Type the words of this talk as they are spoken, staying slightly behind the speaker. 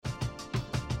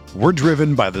We're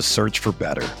driven by the search for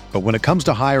better. But when it comes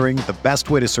to hiring, the best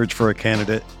way to search for a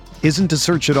candidate isn't to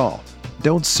search at all.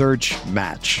 Don't search,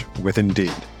 match with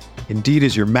Indeed. Indeed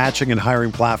is your matching and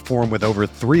hiring platform with over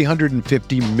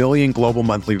 350 million global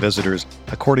monthly visitors,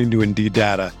 according to Indeed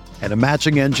data, and a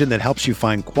matching engine that helps you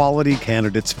find quality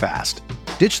candidates fast.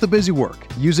 Ditch the busy work.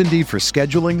 Use Indeed for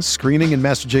scheduling, screening, and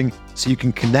messaging so you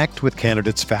can connect with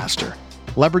candidates faster.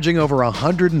 Leveraging over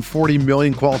 140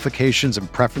 million qualifications and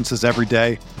preferences every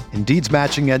day, Indeed's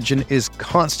matching engine is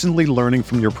constantly learning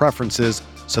from your preferences,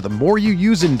 so the more you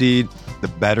use Indeed, the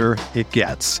better it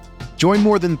gets. Join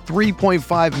more than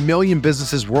 3.5 million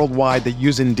businesses worldwide that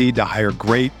use Indeed to hire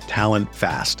great talent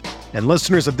fast. And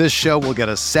listeners of this show will get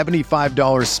a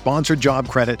 $75 sponsored job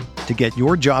credit to get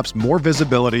your jobs more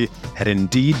visibility at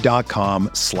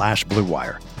Indeed.com/Blue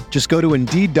Wire. Just go to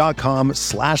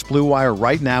Indeed.com/Blue Wire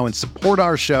right now and support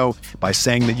our show by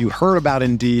saying that you heard about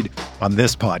Indeed on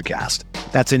this podcast.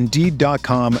 That's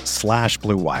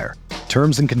Indeed.com/Blue Wire.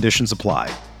 Terms and conditions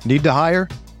apply. Need to hire?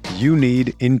 You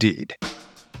need Indeed.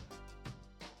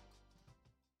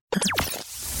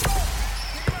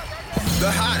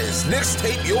 The hottest Knicks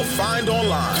tape you'll find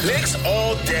online. Knicks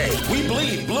all day. We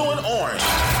bleed blue and orange.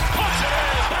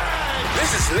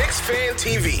 This is Knicks Fan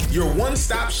TV, your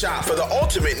one-stop shop for the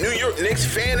ultimate New York Knicks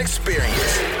fan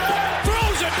experience.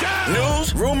 Throws it down.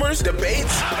 News, rumors,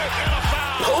 debates,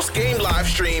 post-game live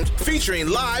streams featuring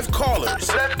live callers.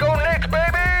 Let's go Knicks,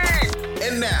 baby!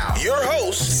 And now, your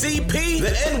host, CP, the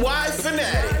NY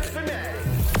Fanatic.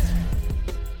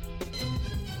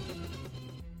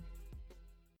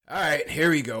 All right,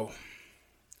 here we go.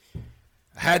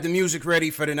 I had the music ready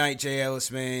for the night, Jay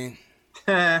Ellis, man.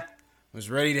 Was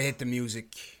ready to hit the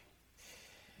music.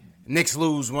 Knicks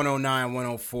lose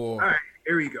 109-104. All right,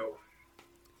 here we go.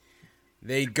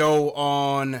 They go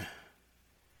on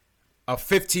a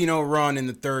 15-0 run in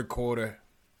the third quarter.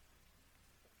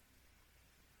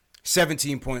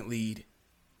 17-point lead.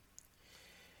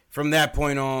 From that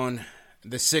point on,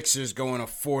 the Sixers go on a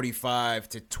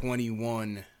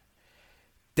 45-21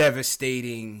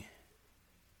 devastating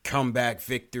comeback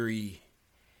victory,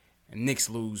 and Knicks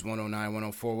lose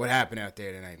 109-104. What happened out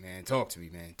there tonight, man? Talk to me,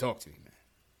 man.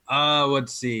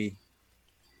 Let's see.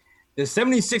 The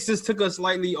 76ers took us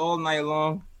lightly all night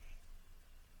long.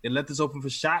 They left us open for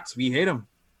shots. We hit them.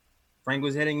 Frank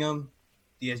was hitting them.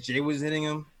 DSJ was hitting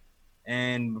them.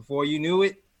 And before you knew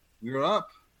it, we were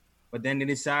up. But then they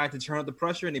decided to turn up the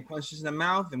pressure, and they punched us in the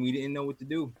mouth, and we didn't know what to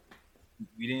do.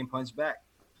 We didn't punch back.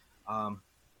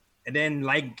 And then,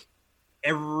 like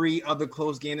every other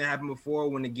close game that happened before,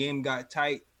 when the game got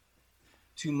tight,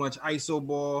 too much ISO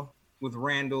ball with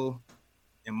Randall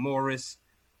and Morris.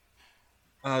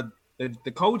 The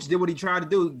coach did what he tried to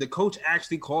do. The coach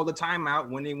actually called a timeout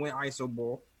when they went ISO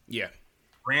ball. Yeah.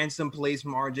 Ran some plays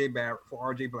from RJ Barrett.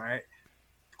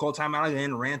 Called timeout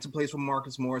again. Ran some plays from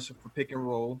Marcus Morris for pick and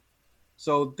roll.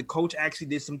 So the coach actually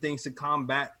did some things to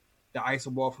combat the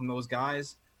ISO ball from those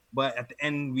guys. But at the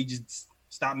end, we just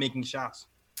stopped making shots.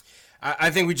 I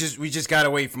think we just got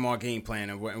away from our game plan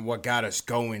and what got us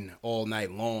going all night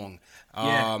long.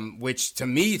 Which to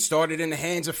me it started in the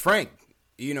hands of Frank.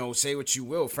 You know, say what you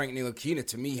will, Frank Ntilikina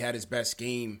to me had his best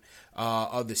game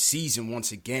of the season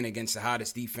once again against the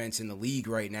hottest defense in the league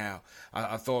right now.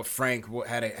 I thought Frank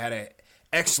had a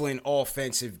excellent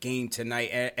offensive game tonight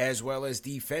as well as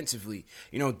defensively.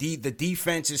 You know, the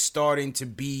defense is starting to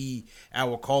be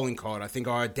our calling card. I think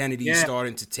our identity is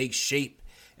starting to take shape,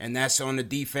 and that's on the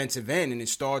defensive end, and it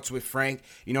starts with Frank.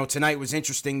 You know, tonight was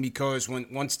interesting because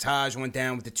once Taj went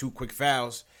down with the 2 quick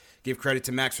fouls, give credit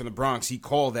to Max from the Bronx, he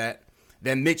called that.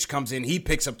 Then Mitch comes in, he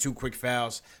picks up 2 quick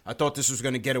fouls. I thought this was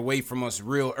going to get away from us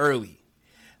real early.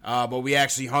 But we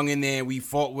actually hung in there, we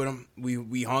fought with them.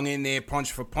 We hung in there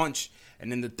punch for punch.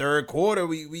 And in the third quarter,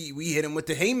 we hit him with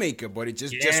the haymaker, but it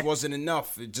just wasn't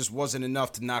enough. It just wasn't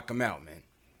enough to knock him out, man.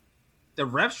 The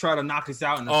refs tried to knock us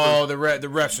out. In the the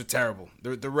refs were terrible.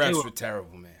 The refs were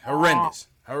terrible, man. Horrendous,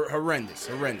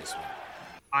 man.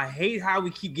 I hate how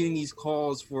we keep getting these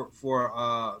calls for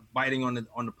biting on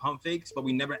the pump fakes, but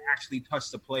we never actually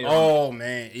touched the player. Oh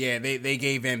man, yeah, they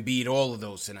gave Embiid all of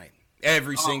those tonight.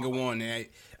 Every single one.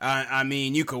 I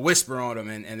mean, you could whisper on them,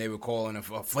 and they were calling a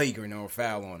flagrant or a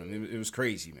foul on them. It was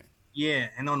crazy, man. Yeah,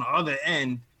 and on the other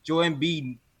end, Joel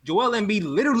Embiid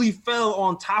literally fell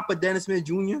on top of Dennis Smith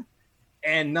Jr.,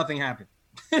 and nothing happened.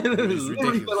 It was literally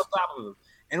ridiculous. fell on top of him.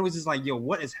 And it was just like, yo,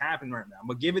 what is happening right now?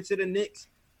 But give it to the Knicks.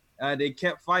 They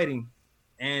kept fighting,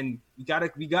 and we got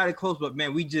it close. But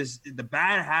man, the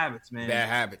bad habits, man. Bad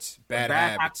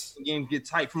habits. The game get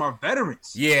tight from our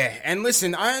veterans. Yeah, and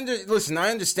listen, I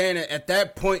understand that at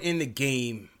that point in the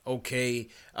game, Okay.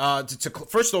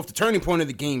 First off, the turning point of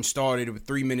the game started with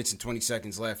 3 minutes and 20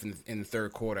 seconds left in the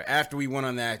third quarter. After we went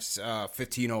on that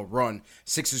 15-0 run,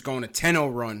 Sixers going a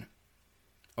 10-0 run.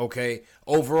 Okay.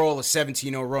 Overall, a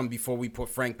 17-0 run before we put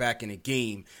Frank back in the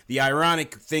game. The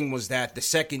ironic thing was that the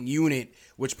second unit,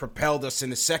 which propelled us in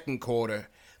the second quarter,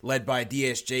 led by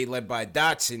DSJ, led by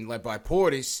Dotson, led by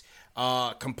Portis,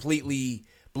 completely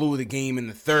blew the game in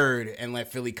the third and let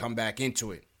Philly come back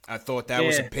into it. I thought that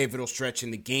was a pivotal stretch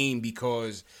in the game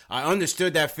because I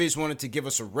understood that Fizz wanted to give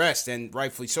us a rest, and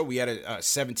rightfully so. We had a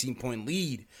 17-point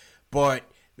lead, but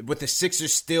with the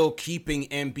Sixers still keeping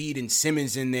Embiid and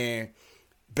Simmons in there,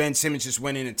 Ben Simmons just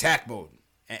went in attack mode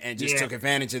and just took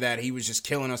advantage of that. He was just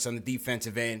killing us on the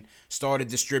defensive end, started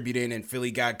distributing, and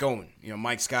Philly got going.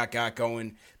 Mike Scott got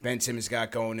going, Ben Simmons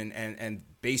got going, and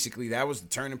basically that was the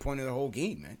turning point of the whole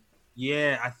game, man.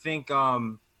 Yeah, I think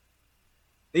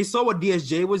they saw what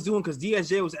DSJ was doing because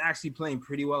DSJ was actually playing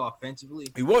pretty well offensively.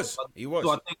 He was. So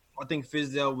I think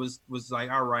Fizdale was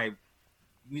like, all right,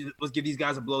 let's give these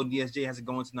guys a blow. DSJ has it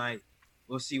going tonight.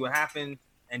 We'll see what happens.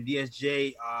 And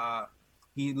DSJ,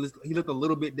 he looked a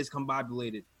little bit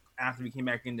discombobulated after he came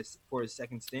back in for his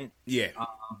second stint. Yeah.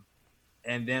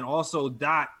 And then also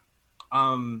Dot,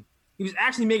 he was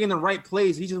actually making the right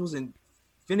plays. He just wasn't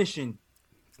finishing.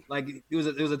 Like there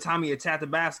was a time he attacked the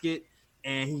basket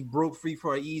and he broke free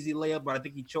for an easy layup, but I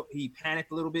think he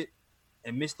panicked a little bit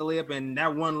and missed the layup. And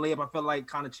that one layup I felt like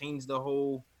kind of changed the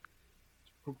whole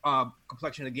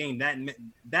complexion of the game.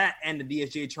 That and the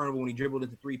DSJ turnover when he dribbled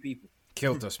into three people.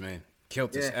 Killed us, man.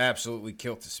 Killed us. Absolutely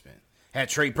killed us, man. Had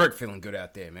Trey Burke feeling good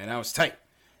out there, man. That was tight.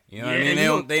 You know what I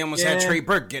mean? They almost had Trey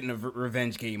Burke getting a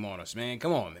revenge game on us, man.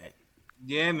 Come on, man.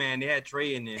 Yeah, man. They had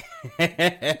Trey in there. They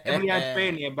had Trey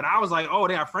in there. But I was like, oh,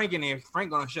 they got Frank in there.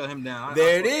 Frank going to shut him down.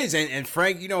 There it is. And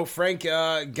Frank, Frank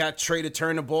got Trey to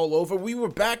turn the ball over. We were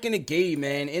back in the game,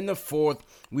 man. In the fourth,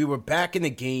 we were back in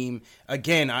the game.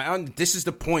 Again, this is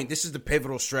the point. This is the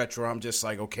pivotal stretch where I'm just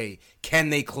like, okay, can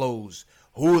they close?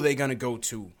 Who are they going to go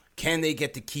to? Can they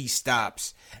get the key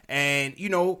stops? And,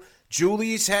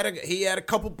 Julius had a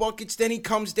couple buckets. Then he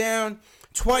comes down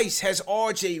twice, has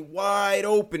RJ wide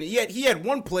open. Yet he had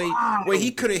one play where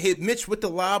he could have hit Mitch with the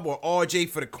lob or RJ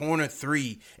for the corner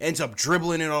three. Ends up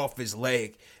dribbling it off his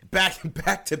leg.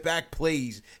 Back-to-back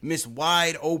plays. Missed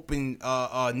wide open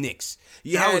Knicks.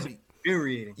 Was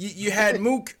infuriating. You had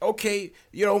Mook. Okay,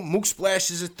 Mook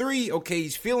splashes a three. Okay,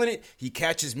 he's feeling it. He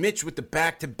catches Mitch with the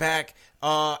back-to-back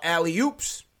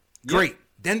alley-oops. Great.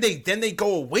 Yep. Then they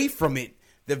go away from it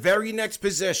the very next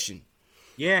possession.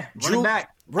 Yeah,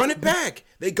 run it back.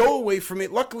 They go away from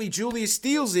it. Luckily, Julius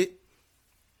steals it,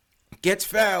 gets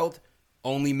fouled,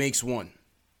 only makes one.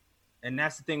 And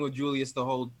that's the thing with Julius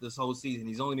this whole season.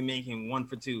 He's only making 1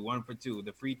 for 2.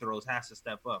 The free throws has to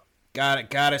step up.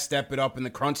 Gotta step it up in the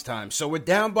crunch time. So we're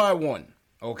down by one,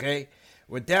 okay?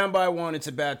 We're down by one. It's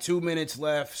about 2 minutes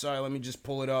left. Sorry, let me just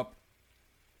pull it up.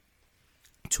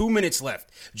 2 minutes left.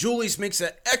 Julius makes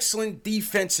an excellent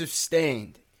defensive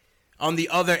stand on the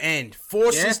other end.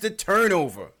 Forces the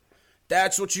turnover.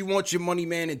 That's what you want your money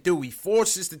man to do. He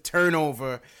forces the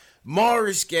turnover.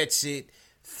 Morris gets it.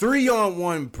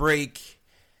 3-on-1 break.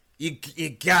 You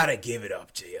gotta give it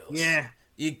up, Jails. Yeah.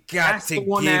 You got to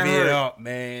give it up,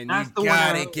 man. You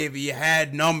gotta give it. You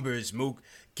had numbers, Mook.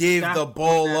 Give the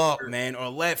ball up, man, or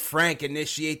let Frank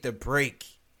initiate the break.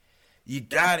 You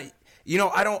got it.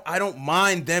 I don't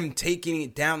mind them taking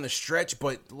it down the stretch,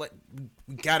 but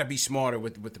we got to be smarter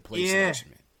with the play selection,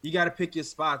 man. You got to pick your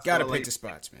spots. Got to pick the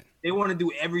spots, man. They want to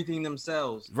do everything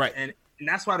themselves. Right. And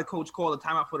that's why the coach called a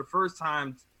timeout for the first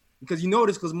time, because you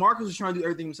notice, because Marcus was trying to do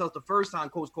everything himself. The first time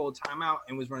coach called timeout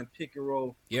and was running pick and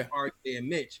roll with RJ and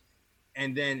Mitch.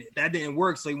 And then that didn't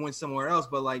work, so he went somewhere else.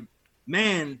 But,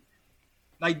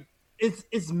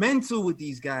 it's mental with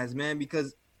these guys, man,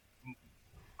 because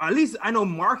at least I know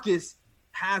Marcus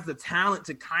has the talent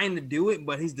to kind of do it,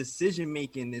 but his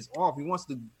decision-making is off. He wants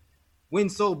to win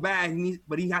so bad,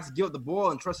 but he has to give up the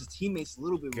ball and trust his teammates a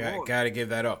little bit more. Got to give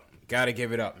that up. Got to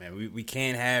give it up, man. We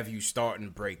can't have you starting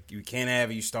to break. We can't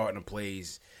have you starting to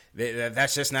plays.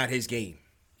 That's just not his game,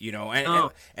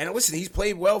 And listen, he's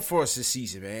played well for us this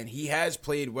season, man. He has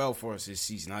played well for us this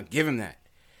season. I'll give him that.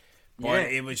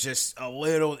 But it was just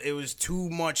it was too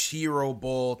much hero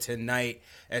ball tonight,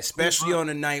 especially on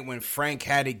the night when Frank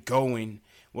had it going,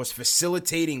 was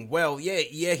facilitating well. Yeah,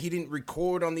 he didn't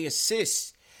record on the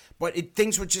assists, but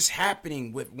things were just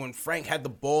happening when Frank had the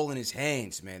ball in his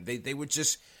hands, man. They were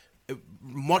just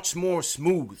much more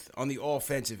smooth on the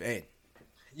offensive end.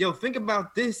 Yo, think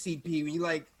about this,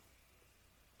 CP.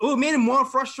 What made it more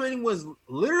frustrating was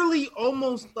literally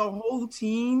almost the whole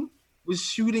team was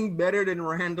shooting better than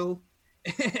Randall.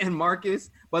 and Marcus,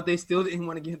 but they still didn't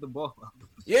want to give the ball up.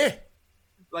 Yeah.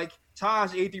 Like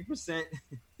Taj 83%,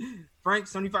 Frank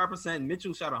 75%,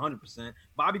 Mitchell shot 100%,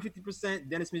 Bobby 50%,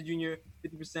 Dennis Smith Jr.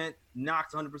 50%,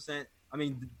 Knox 100%. I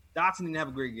mean, Dotson didn't have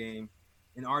a great game,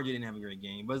 and RJ didn't have a great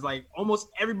game. But it's like almost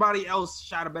everybody else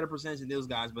shot a better percentage than those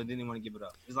guys, but didn't want to give it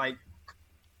up. It's like,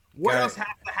 what else has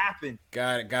to happen?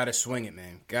 Got to swing it,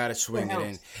 man. Got to swing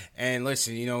it. And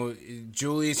listen,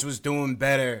 Julius was doing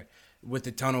better with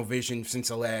the tunnel vision since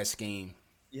the last game.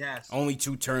 Yes. Only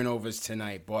 2 turnovers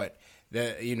tonight, but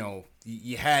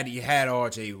you had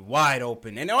RJ wide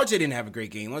open, and RJ didn't have a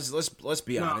great game. Let's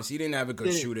be honest. He didn't have a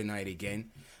good shooter night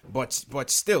again. But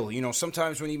still,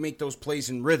 sometimes when you make those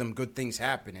plays in rhythm, good things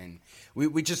happen, and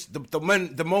we just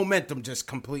the momentum just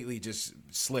completely just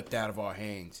slipped out of our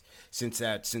hands since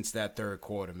that third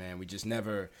quarter, man. We just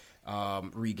never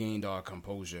regained our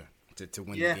composure to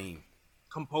win the game.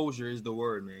 Composure is the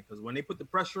word, man. Because when they put the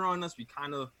pressure on us, we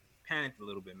kind of panicked a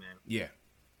little bit, man. Yeah.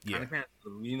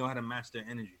 We know how to match their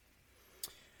energy.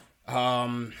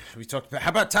 We talked about, how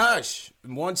about Taj?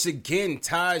 Once again,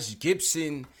 Taj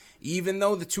Gibson, even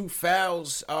though the 2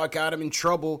 fouls got him in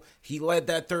trouble, he led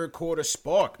that third quarter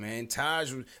spark, man.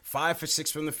 Taj was 5 for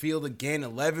 6 from the field again,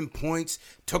 11 points,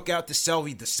 took out the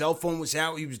cell phone was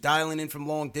out, he was dialing in from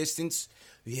long distance.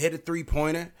 He hit a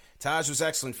 3-pointer. Taj was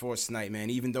excellent for us tonight, man,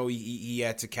 even though he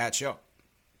had to catch up.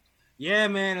 Yeah,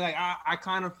 man, like I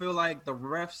kind of feel like the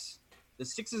refs, the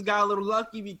Sixers got a little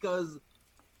lucky because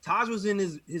Taj was in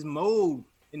his mode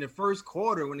in the first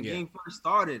quarter when the game first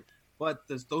started. But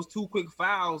those 2 quick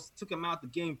fouls took him out the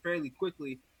game fairly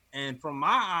quickly. And from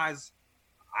my eyes,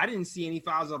 I didn't see any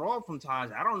fouls at all from Taj.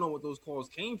 I don't know what those calls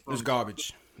came from. It was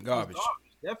garbage. Garbage.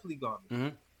 Definitely garbage. Mm-hmm.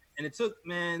 And it took,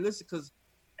 man, listen, because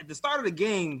at the start of the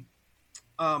game,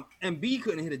 Embiid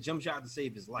couldn't hit a jump shot to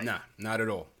save his life. Nah, not at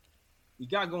all. He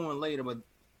got going later, but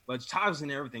Taj was in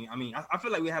everything. I mean, I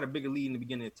feel like we had a bigger lead in the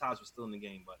beginning if Taj was still in the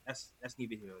game, but that's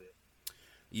neither here nor there.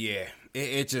 Yeah,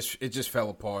 it just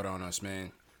fell apart on us,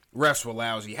 man. Refs were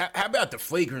lousy. How about the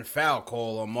flagrant foul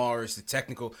call on Morris, the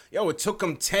technical? Yo, it took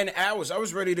him 10 hours. I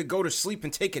was ready to go to sleep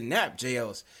and take a nap,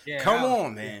 JLs. Yeah, come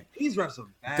on, man. These refs are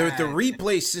bad. The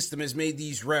replay system has made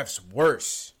these refs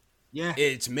worse. Yeah.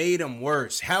 It's made them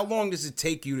worse. How long does it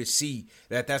take you to see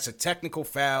that that's a technical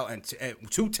foul and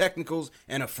 2 technicals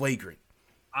and a flagrant?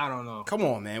 I don't know. Come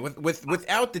on, man.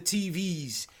 Without the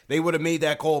TVs, they would have made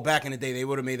that call back in the day. They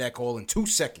would have made that call in 2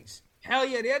 seconds. Hell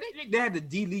yeah, they had the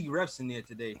D-League refs in there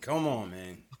today. Come on,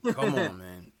 man.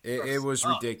 It was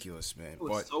ridiculous, man. It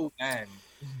was so bad.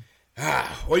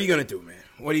 What are you going to do, man?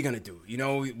 What are you going to do?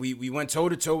 We went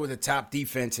toe-to-toe with the top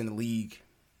defense in the league.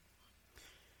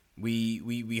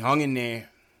 We hung in there.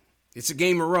 It's a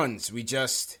game of runs. We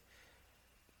just,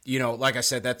 like I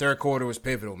said, that third quarter was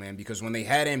pivotal, man, because when they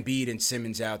had Embiid and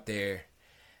Simmons out there,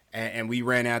 and we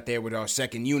ran out there with our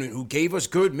second unit, who gave us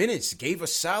good minutes, gave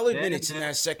us solid minutes in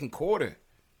that second quarter.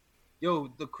 Yo,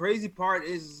 the crazy part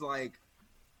is like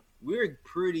we're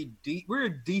pretty deep. We're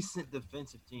a decent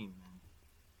defensive team, man.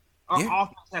 Our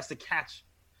offense has to catch.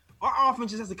 Our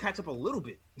offense just has to catch up a little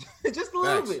bit, just a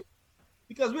little bit,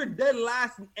 because we're dead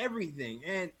last in everything.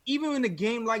 And even in a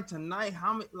game like tonight,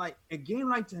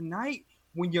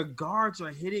 when your guards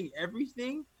are hitting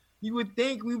everything, you would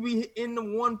think we'd be in the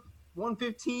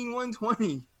 115,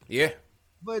 120. Yeah.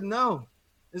 But no.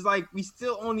 It's like we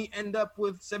still only end up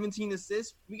with 17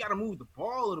 assists. We got to move the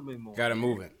ball a little bit more. Got to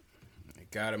move it.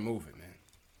 Man.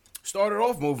 Started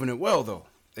off moving it well, though.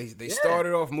 They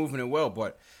started off moving it well,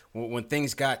 but when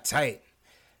things got tight,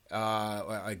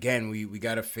 again, we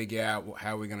got to figure out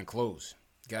how we're going to close.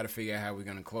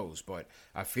 But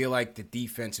I feel like the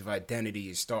defensive identity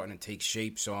is starting to take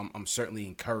shape, so I'm certainly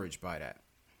encouraged by that.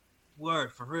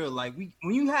 Word, for real. Like,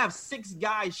 when you have 6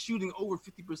 guys shooting over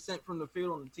 50% from the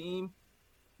field on the team,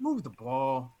 move the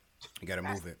ball. You got to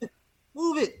move it.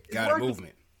 Move it. Got to move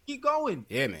it. Keep going.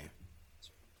 Yeah, man.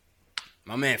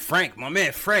 My man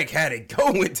Frank had it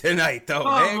going tonight, though,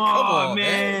 man. Come on,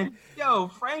 man. Yo,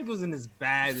 Frank was in his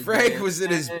bag. Was in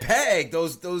his bag.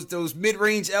 Those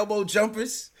mid-range elbow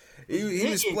jumpers. He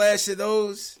was splashing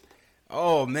those.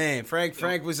 Oh, man.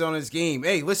 Frank was on his game.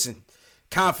 Hey, listen.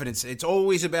 Confidence. It's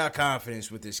always about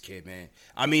confidence with this kid, man.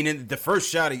 I mean, in the first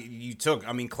shot you took,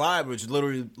 Clyde was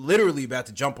literally about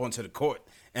to jump onto the court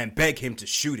and beg him to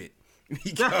shoot it.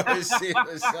 Because it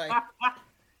was like...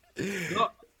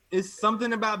 It's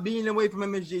something about being away from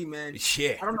MSG, man.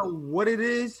 Yeah. I don't know what it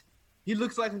is. He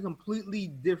looks like a completely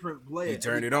different player. He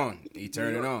turned it on.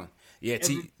 Yeah,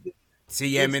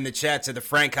 TM in the chat said the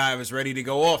Frank Hive was ready to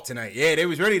go off tonight. Yeah, they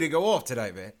was ready to go off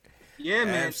tonight, man. Yeah,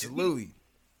 man. Absolutely.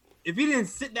 If he didn't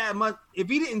sit that much, if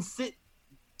he didn't sit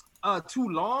too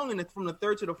long, and from the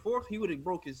third to the fourth, he would have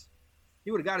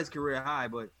got his career high.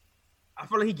 But I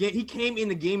feel like he came in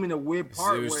the game in a weird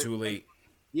part. It was too late.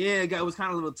 Yeah, it was kind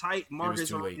of a little tight. Marcus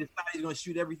decided he's gonna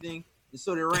shoot everything, and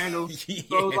so did Randall. Yeah.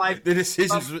 So it was like the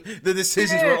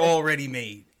decisions were already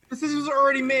made. Decisions were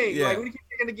already made. Yeah. Like when he came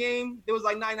back in the game, there was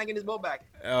like not getting his ball back.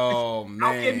 Oh man,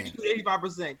 I'll give him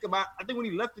 85%. I think when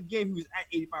he left the game, he was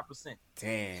at 85%.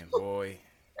 Damn, boy.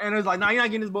 And it was like, you're not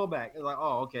getting his ball back. It was like,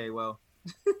 oh, okay, well.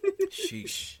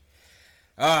 Sheesh.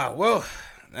 Well,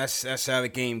 that's how the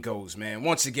game goes, man.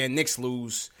 Once again, Knicks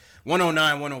lose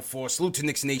 109-104. Salute to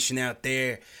Knicks Nation out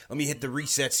there. Let me hit the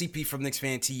reset. CP from Knicks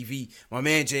Fan TV. My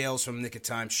man JL's from Knick of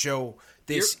Time Show.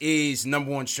 This is number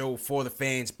one show for the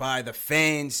fans by the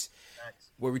fans,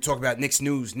 where we talk about Knicks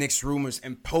news, Knicks rumors,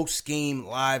 and post-game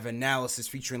live analysis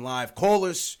featuring live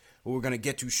callers, who we're going to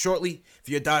get to shortly. If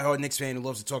you're a diehard Knicks fan who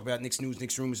loves to talk about Knicks news,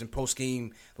 Knicks rumors, and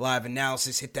post-game live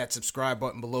analysis, hit that subscribe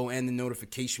button below and the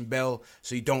notification bell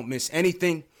so you don't miss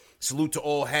anything. Salute to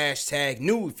all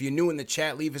 #new. If you're new in the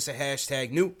chat, leave us a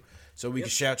 #new so we can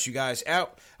shout you guys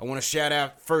out. I want to shout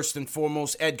out first and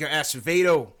foremost Edgar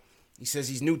Acevedo. He says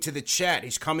he's new to the chat.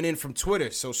 He's coming in from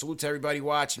Twitter. So salute to everybody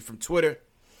watching from Twitter.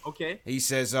 Okay. He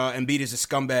says Embiid is a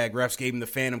scumbag. Refs gave him the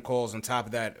phantom calls. On top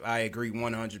of that, I agree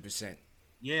 100%.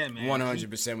 Yeah, man.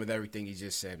 100% with everything he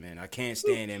just said, man. I can't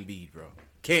stand Embiid, bro.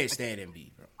 Can't stand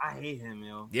Embiid, bro. I hate him,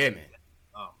 yo. Yeah, man.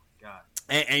 Oh, God.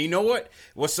 And you know what?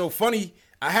 What's so funny?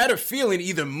 I had a feeling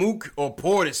either Mook or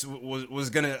Portis was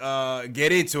going to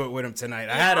get into it with him tonight.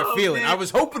 I had a feeling. Man. I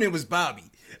was hoping it was Bobby.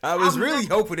 I was really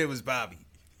hoping it was Bobby.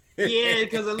 Yeah,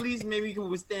 because at least maybe we can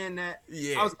withstand that.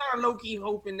 Yeah. I was kind of low-key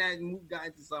hoping that Mook got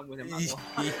into something with him.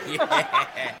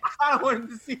 I wanted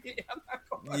to see it.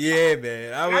 Yeah,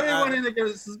 man. I didn't want him to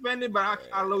get suspended, but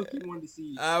I low-key wanted to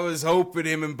see it. I was hoping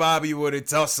him and Bobby would have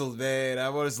tussled, man. I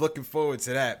was looking forward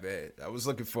to that, man. I was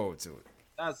looking forward to it.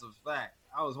 That's a fact.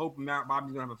 I was hoping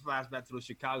Bobby's going to have a flashback to those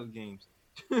Chicago games.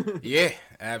 Yeah,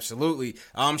 absolutely.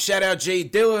 Shout out Jay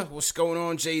Dilla. What's going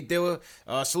on, Jay Dilla?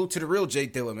 Salute to the real Jay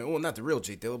Dilla, man. Well, not the real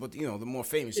Jay Dilla, but the more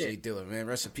famous Jay Dilla, man.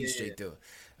 Rest in peace, Jay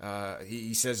Dilla.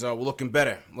 He says we're looking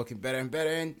better and better.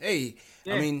 And hey,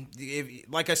 I mean,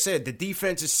 like I said, the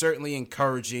defense is certainly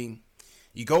encouraging.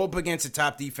 You go up against the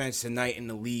top defense tonight in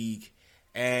the league,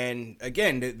 and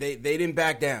again, they didn't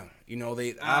back down.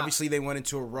 Obviously they went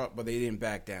into a rut, but they didn't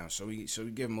back down. So we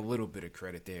give them a little bit of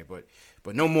credit there,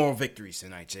 but no more victories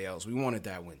tonight, JLs. We wanted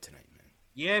that win tonight, man.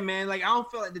 Yeah, man. Like I don't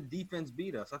feel like the defense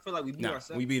beat us. I feel like we beat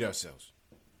ourselves. We beat ourselves.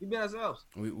 We beat ourselves.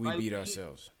 We beat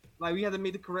ourselves. Like we had to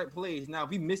make the correct plays. Now, if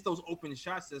we miss those open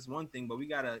shots, that's one thing, but we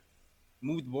gotta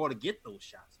move the ball to get those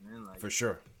shots, man. Like for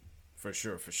sure. That's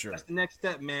the next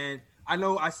step, man. I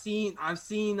know. I've seen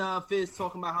Fizz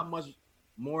talking about how much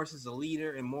Morris is a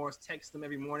leader, and Morris texts him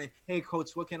every morning. Hey,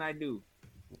 coach, what can I do?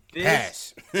 Fizz,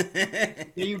 pass. There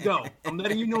you go. I'm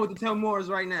letting you know what to tell Morris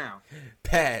right now.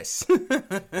 Pass.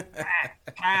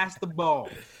 Pass the ball.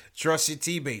 Trust your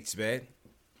teammates, man.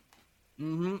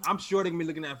 Mm-hmm. I'm sure they're gonna be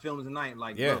looking at films tonight.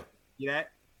 Like, look, see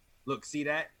that? Look, see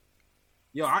that?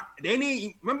 Yo, they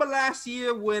need. Remember last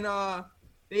year when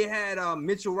they had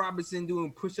Mitchell Robinson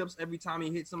doing push-ups every time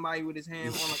he hit somebody with his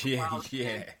hand on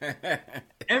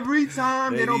Every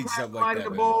time they don't pass somebody the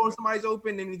ball, somebody's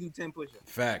open, they need to do 10 push-ups.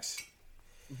 Facts.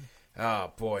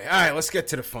 Oh, boy. All right, let's get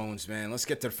to the phones, man. Let's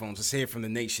hear from the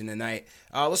nation tonight.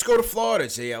 Let's go to Florida,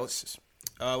 Jay.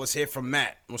 Let's hear from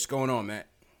Matt. What's going on, Matt?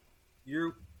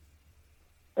 You.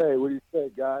 Hey, what do you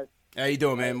say, guys? How you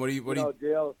doing, man? What do you?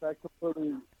 JL,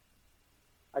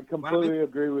 I completely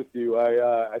agree with you.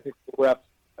 I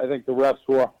think the refs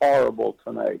were horrible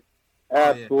tonight.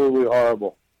 Absolutely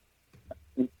horrible.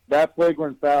 That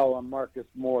flagrant foul on Marcus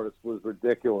Morris was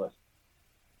ridiculous.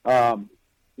 I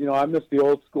miss the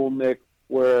old school Knicks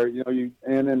where in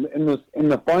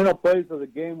the final plays of the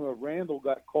game where Randall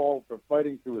got called for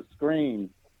fighting through a screen.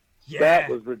 Yeah. That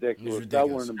was ridiculous. That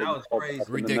was crazy.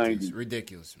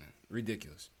 Ridiculous, man.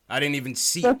 Ridiculous. I didn't even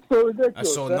see. That's so ridiculous. I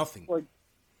saw nothing.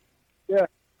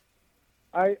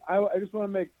 I just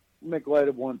want to make light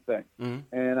of one thing,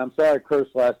 and I'm sorry I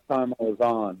cursed last time I was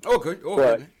on. Okay.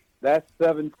 But that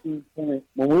 17 point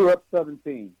when we were up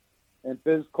 17, and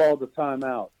Fizz called the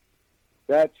timeout,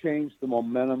 that changed the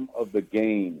momentum of the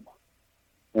game.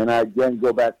 And I again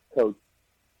go back to coach.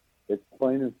 It's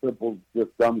plain and simple,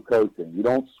 just dumb coaching. You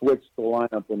don't switch the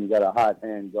lineup when you got a hot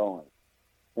hand going.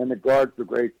 And the guards were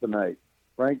great tonight.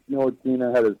 Frank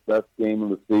Ntilikina had his best game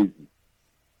of the season.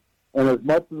 And as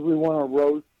much as we want to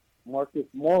roast Marcus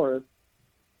Morris,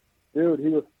 dude, he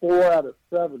was 4 out of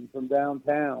 7 from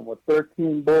downtown with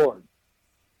 13 boards.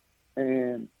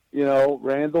 And,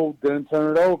 Randall didn't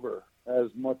turn it over. as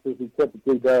much as he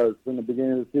typically does in the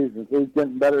beginning of the season. So he's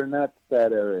getting better in that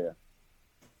stat area.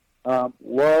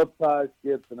 Love Taj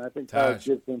Gibson. I think Taj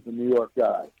Gibson's a New York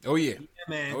guy. Oh yeah,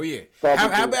 man. Oh yeah.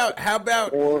 How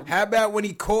about when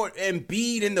he caught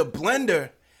Embiid in the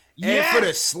blender and for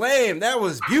the slam? That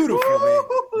was beautiful, man.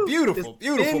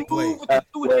 Beautiful play.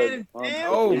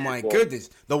 Oh my goodness.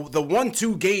 The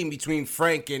 1-2 game between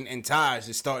Frank and Taj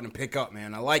is starting to pick up,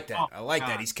 man. I like that.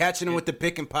 That. He's catching him with the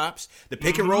pick and pops. The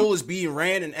pick and roll is being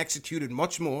ran and executed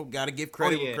much more. Got to give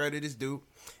credit where credit is due.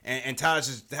 And Taj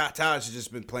has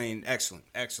just been playing excellent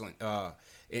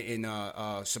in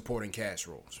supporting cast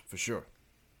roles for sure.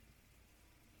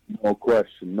 No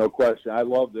question. I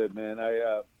loved it, man.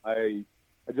 I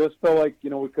just felt like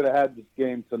we could have had this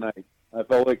game tonight. I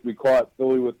felt like we caught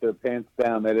Philly with their pants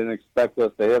down. They didn't expect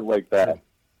us to hit like that.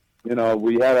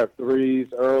 We had our threes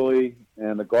early,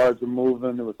 and the guards were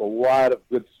moving. There was a lot of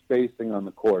good spacing on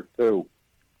the court too,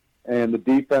 and the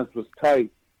defense was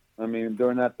tight. I mean,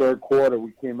 during that third quarter,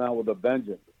 we came out with a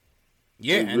vengeance.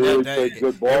 Yeah, and really that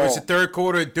good ball. It was the third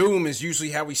quarter doom is usually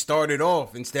how we started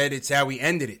off. Instead, it's how we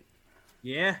ended it.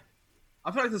 Yeah.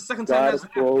 I feel like the second time that's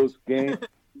close game.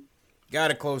 Got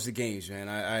to close the games, man.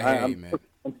 I hear you, man.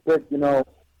 I'm sick, and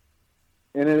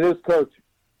it is coaching.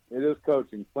 It is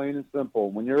coaching, plain and simple.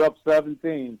 When you're up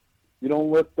 17, you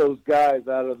don't lift those guys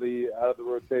out of the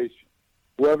rotation.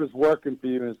 Whoever's working for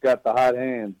you and has got the hot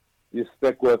hand, you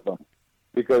stick with them.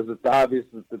 Because it's obvious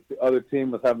that the other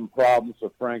team was having problems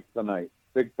with Frank tonight,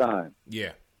 big time.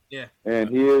 Yeah. And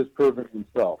he is proving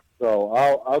himself. So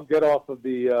I'll get off of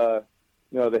the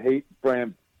the hate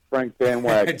Frank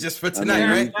bandwagon just for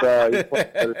tonight, right?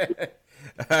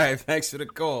 All right, thanks for the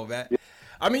call, man. Yeah.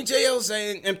 I mean, JL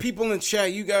saying, and people in the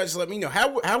chat, you guys let me know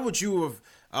how would you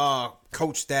have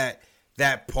coached that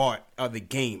part of the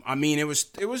game? I mean, it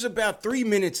was about 3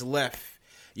 minutes left.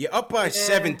 You're up by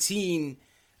 17.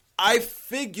 I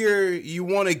figure you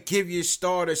want to give your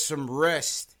starters some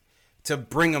rest to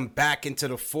bring them back into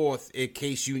the fourth in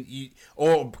case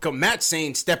or Matt's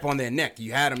saying step on their neck.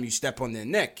 You had them, you step on their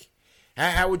neck.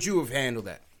 How would you have handled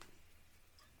that?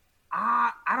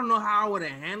 I don't know how I would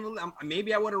have handled it.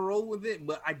 Maybe I would have rolled with it,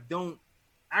 but I don't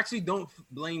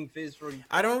blame Fizz for it.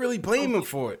 I don't really blame him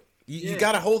for it. You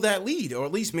got to hold that lead or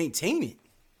at least maintain it.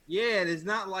 Yeah, it's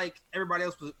not like everybody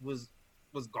else was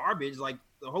garbage. Like,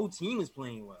 the whole team is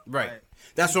playing well. Right.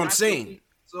 That's what I'm saying.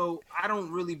 So I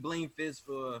don't really blame Fizz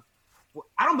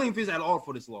I don't blame Fizz at all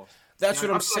for this loss. That's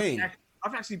what I'm saying. I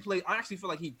actually feel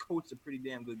like he coached a pretty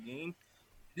damn good game.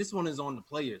 This one is on the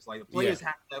players. Like, the players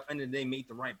have to, at the end of the day, make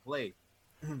the right play.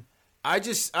 I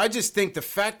just think the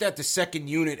fact that the second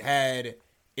unit had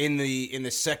in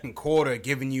the second quarter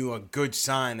given you a good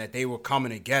sign that they were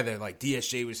coming together. Like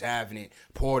DSJ was having it,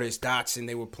 Portis, Dotson,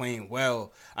 they were playing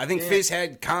well. I think Fizz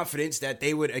had confidence that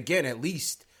they would again at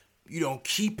least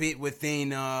keep it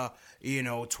within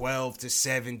 12 to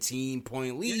 17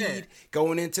 point lead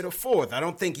going into the fourth. I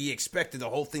don't think he expected the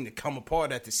whole thing to come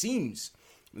apart at the seams.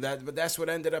 But that's what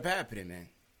ended up happening, man.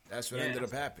 That's what ended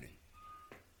up happening.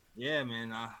 Yeah,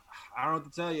 man. I don't know what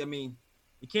to tell you. I mean,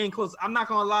 he came close. I'm not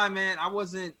gonna lie, man. I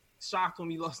wasn't shocked when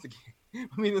we lost the game.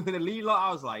 I mean, when the lead lost,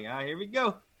 I was like, all right, here we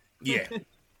go. Yeah.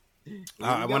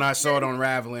 When I saw it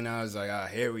unraveling, I was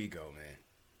like, here we go, man.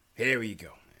 Here we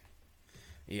go,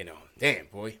 man. Damn,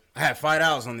 boy. I had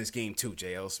 $5 on this game too,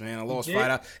 JLs, man. I lost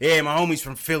 $5. Yeah, my homie's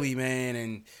from Philly, man,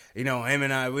 and him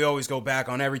and I, we always go back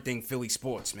on everything Philly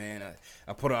sports, man.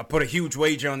 I put a huge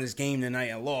wager on this game tonight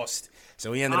and lost,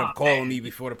 so he ended up calling me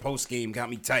before the post game, got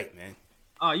me tight, man.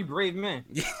 Oh, you brave man.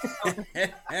 You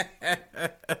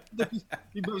believe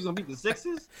he's gonna beat the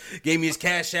Sixers? Gave me his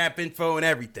Cash App info and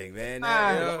everything, man.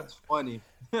 That's funny.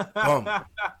 Boom.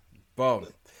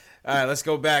 All right, let's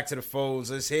go back to the phones.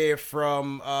 Let's hear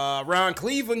from Ron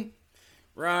Cleveland.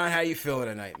 Ron, how you feeling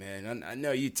tonight, man? I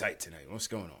know you tight tonight. What's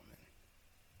going on,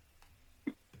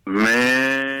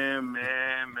 man?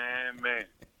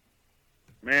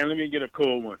 Man, let me get a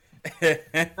cold one.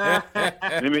 Let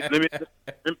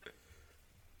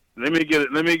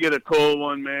me get a cold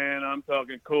one, man. I'm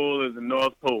talking cold as the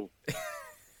North Pole.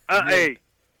 Hey,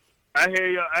 I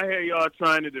hear y'all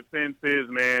trying to defend Fizz,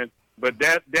 man, but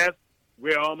that's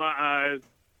where all my eyes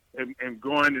am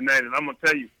going tonight, and I'm gonna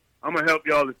tell you, I'm gonna help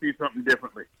y'all to see something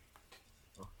differently.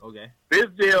 Okay.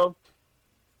 Fizdale,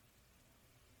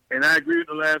 and I agree with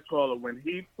the last caller, when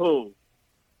he pulled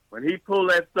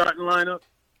that starting lineup,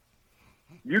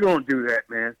 you don't do that,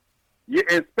 man.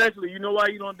 Especially, you know why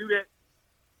you don't do that?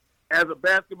 As a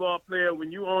basketball player,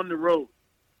 when you're on the road.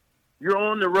 You're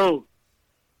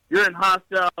in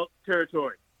hostile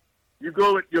territory. You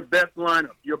go with your best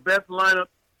lineup. Your best lineup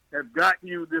has gotten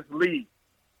you this lead.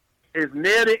 it's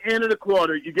near the end of the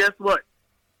quarter. You guess what?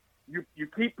 You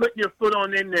keep putting your foot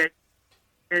on their neck,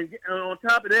 and on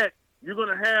top of that, you're going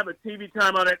to have a TV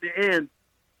timeout at the end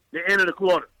of the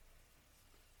quarter.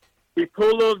 He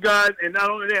pulled those guys, and not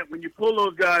only that, when you pull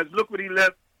those guys, look what he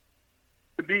left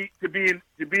to be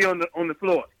on the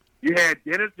floor. You had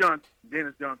Dennis Johnson.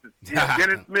 You had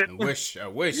Dennis Smith. I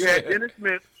wish. You had Dennis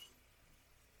Smith.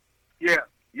 Yeah.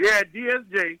 You had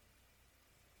DSJ.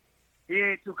 He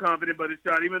ain't too confident about his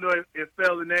shot, even though it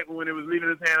fell in that when it was leaving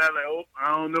his hand. I was like, oh,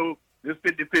 I don't know. This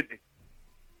 50-50.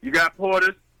 You got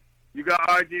Portis. You got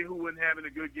RJ, who wasn't having a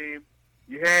good game.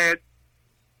 You had,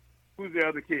 who's the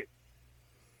other kid?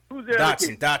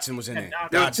 Dotson was in there.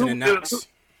 Dotson and Knox.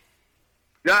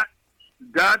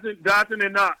 Dotson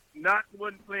and Knox. Knox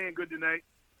wasn't playing good tonight.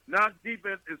 Knox's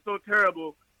defense is so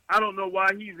terrible, I don't know why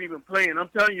he's even playing. I'm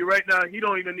telling you right now, he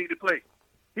don't even need to play.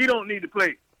 He don't need to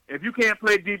play. If you can't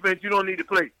play defense, you don't need to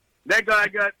play. That guy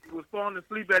was falling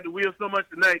asleep at the wheel so much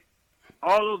tonight.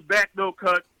 All those backdoor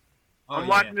cuts. I'm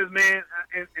watching this man,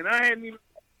 and I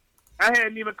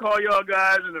hadn't even called y'all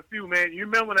guys in a few, man. You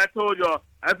remember when I told y'all,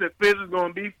 I said Fizz is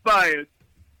going to be fired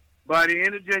by the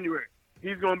end of January.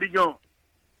 He's going to be gone.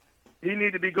 He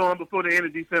need to be gone before the end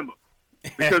of December.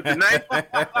 Because tonight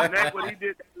what he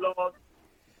did,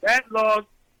 that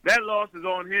loss is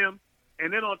on him.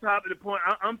 And then on top of the point,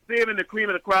 I'm saving the cream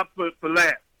of the crop for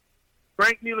last.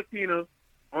 Frank Ntilikina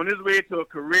on his way to a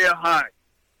career high.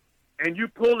 And you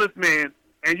pull this man,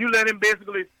 and you let him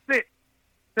basically sit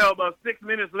till about 6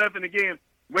 minutes left in the game,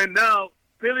 when now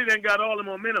Philly then got all the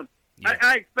momentum. Yeah.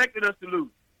 I expected us to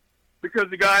lose because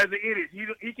the guy is an idiot.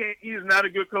 He is not a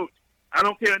good coach. I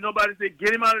don't care what nobody say.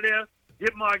 Get him out of there.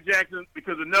 Get Mark Jackson,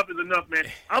 because enough is enough, man.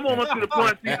 I'm almost to the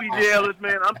point, CPJ Ellis,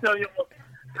 man. I'm telling you,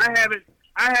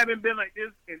 I haven't been like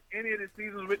this in any of the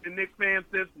seasons with the Knicks fans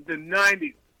since the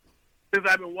 90s. Since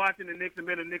I've been watching the Knicks and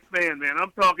been a Knicks fan, man.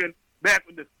 I'm talking back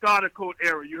with the starter coat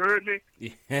era. You heard me?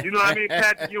 Yeah. You know what I mean?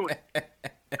 Patrick Ewing.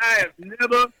 I have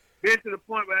never been to the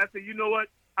point where I say, you know what?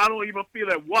 I don't even feel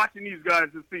like watching these guys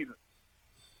this season.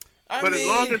 As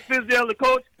long as Fizdale the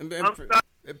coach, I'm stopping.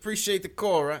 Appreciate the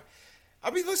call, right?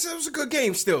 I mean, listen, it was a good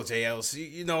game still, JLs.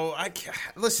 You know,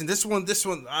 listen, this one,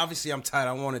 obviously I'm tired.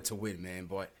 I wanted to win, man,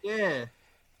 but yeah,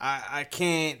 I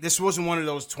can't. This wasn't one of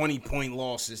those 20-point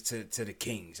losses to the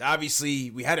Kings.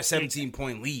 Obviously, we had a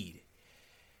 17-point lead.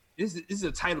 This is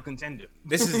a title contender.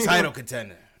 This is a title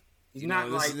contender. He's not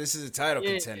like this is a title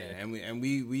contender, and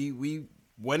we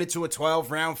went into a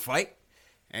 12-round fight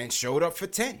and showed up for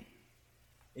 10.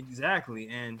 Exactly,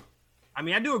 and I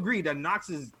mean, I do agree that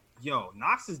Knox's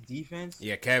defense.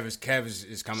 Yeah, Kev is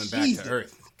coming back to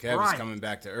earth. Kev is coming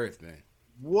back to earth, man.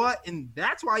 What? And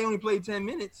that's why he only played 10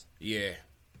 minutes. Yeah.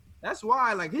 That's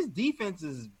why, like, his defense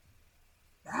is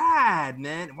bad,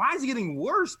 man. Why is he getting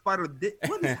worse by the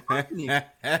what is happening?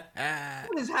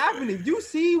 What is happening? Do you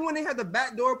see when they had the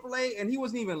backdoor play and he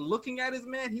wasn't even looking at his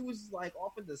man? He was, like,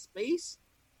 off into space.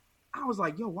 I was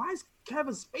like, yo, why is Kev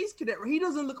a space cadet? He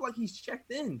doesn't look like he's checked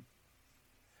in.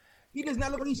 He does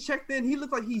not look like he's checked in. He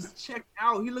looks like he's checked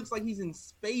out. He looks like he's in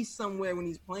space somewhere when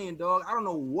he's playing, dog. I don't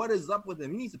know what is up with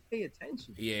him. He needs to pay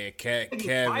attention. Yeah,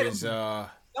 Kev is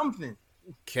something.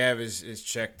 Kev is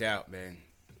checked out, man.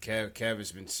 Kev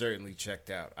has been certainly checked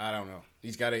out. I don't know.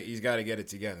 He's got to get it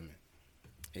together, man.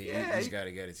 He's got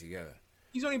to get it together.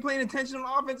 He's only paying attention on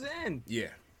the offensive end.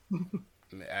 Yeah,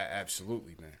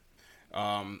 absolutely, man.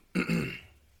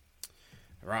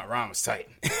 Ron was tight.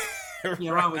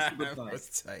 Yeah, Ron was super tight.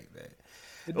 Was tight,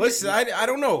 man. Listen, I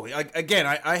don't know. Again,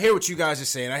 I hear what you guys are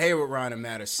saying. I hear what Ron and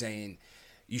Matt are saying.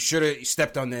 You should have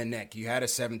stepped on their neck. You had a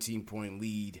 17-point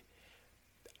lead.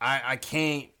 I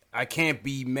can't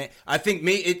be mad. I think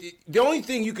the only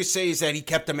thing you could say is that he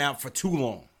kept them out for too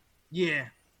long. Yeah.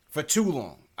 For too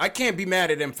long. I can't be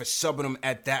mad at him for subbing them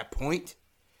at that point.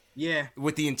 Yeah.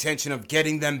 With the intention of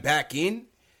getting them back in.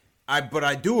 But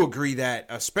I do agree that,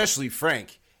 especially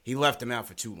Frank, he left them out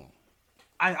for too long.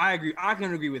 I agree. I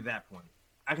can agree with that point.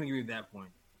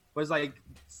 But it's like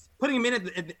putting him in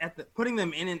putting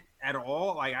them in at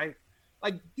all. Like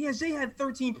DSJ had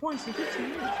 13 points in 15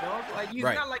 minutes, dog. Like it's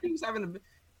not like he was having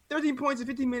 13 points in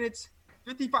 15 minutes,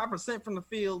 55% from the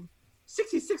field,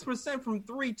 66% from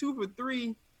 3, 2 for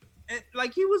 3. And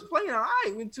like he was playing all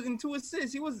right in two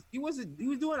assists. He was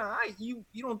doing all right. You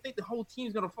don't think the whole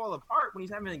team's gonna fall apart when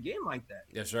he's having a game like that.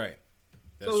 That's right.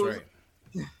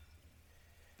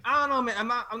 I don't know, man.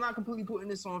 I'm not completely putting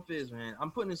this on Fizz, man.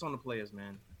 I'm putting this on the players,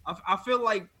 man. I feel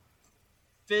like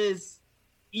Fizz,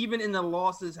 even in the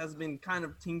losses, has been kind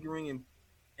of tinkering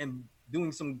and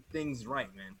doing some things right,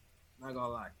 man. Not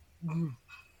gonna lie.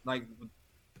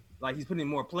 Like he's putting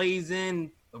more plays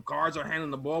in. The guards are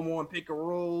handling the ball more in pick and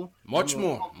roll. Much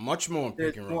more in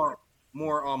pick and roll.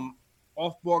 More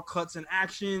off-ball cuts in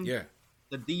action. Yeah.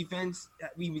 The defense,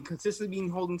 we've been consistently been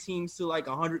holding teams to like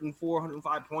 104,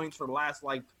 105 points for the last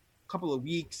like couple of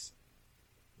weeks.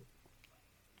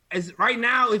 As right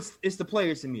now, it's the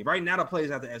players to me. Right now, the players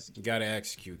have to execute. You gotta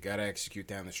execute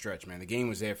down the stretch, man. The game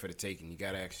was there for the taking. You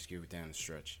gotta execute down the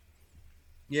stretch.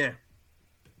 Yeah.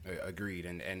 Agreed.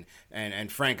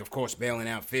 And Frank, of course, bailing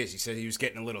out Fizz. He said he was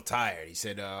getting a little tired. He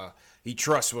said he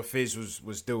trusts what Fizz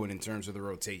was doing in terms of the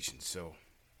rotation. So,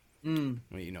 you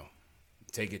know,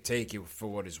 take it for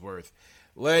what it's worth.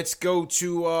 Let's go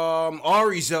to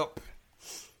Ari's up.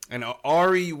 And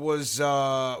Ari was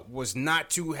not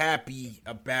too happy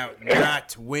about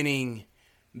not winning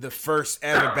the first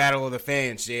ever Battle of the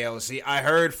Fans, JLC. I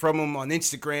heard from him on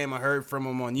Instagram. I heard from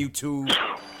him on YouTube.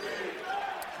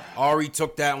 Ari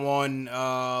took that one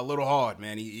a little hard,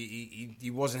 man.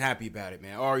 He wasn't happy about it,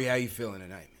 man. Ari, how you feeling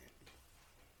tonight,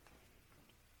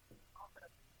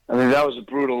 man? I mean, that was a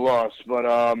brutal loss. But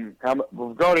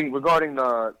regarding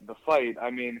the fight, I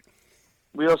mean,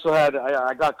 we also had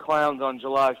I got clowned on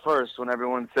July 1st when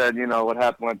everyone said, you know, what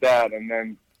happened with that, and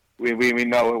then we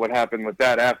know what happened with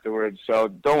that afterwards. So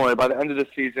don't worry. By the end of the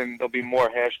season, there'll be more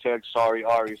hashtags. Sorry,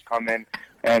 Ari's coming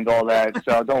and all that.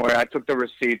 So don't worry. I took the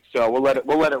receipts, so we'll let it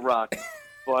rock.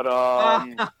 But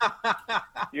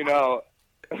you know,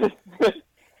 it's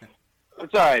all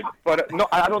right. But no,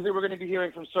 I don't think we're going to be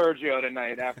hearing from Sergio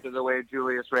tonight after the way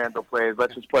Julius Randle plays.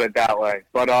 Let's just put it that way.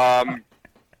 But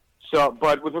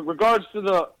but with regards to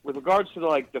the like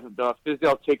the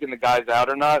Fizdale taking the guys out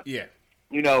or not, yeah,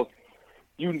 you know,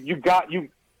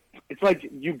 it's like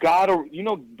you gotta, you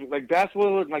know, like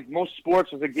basketball, like most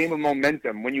sports, is a game of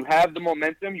momentum. When you have the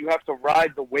momentum, you have to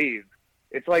ride the wave.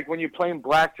 It's like when you're playing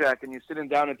blackjack and you're sitting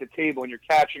down at the table and you're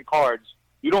catching cards.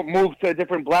 You don't move to a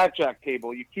different blackjack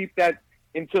table. You keep that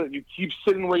until you keep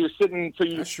sitting where you're sitting until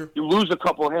you lose a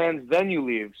couple hands, then you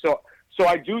leave. So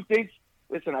I do think.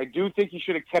 Listen, I do think he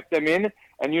should have kept them in.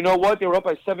 And you know what? They were up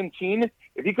by 17.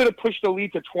 If he could have pushed the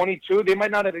lead to 22, they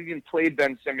might not have even played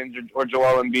Ben Simmons or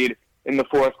Joel Embiid in the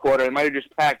fourth quarter. They might have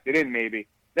just packed it in, maybe.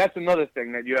 That's another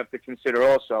thing that you have to consider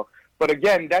also. But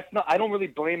again, I don't really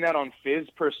blame that on Fizz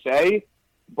per se,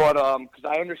 but because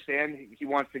I understand he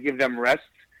wants to give them rest.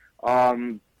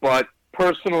 But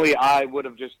personally, I would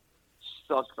have just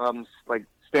stuck,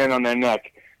 stand on their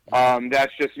neck.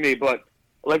 That's just me. But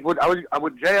like what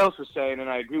Jay Ellis was saying, and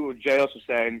I agree with what Jay Ellis was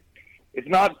saying, it's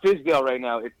not Fizdale right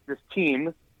now. It's this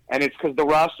team, and it's because the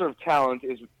roster of talent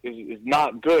is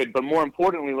not good. But more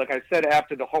importantly, like I said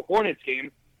after the Hornets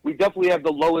game, we definitely have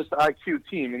the lowest IQ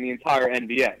team in the entire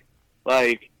NBA.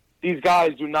 Like, these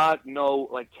guys do not know.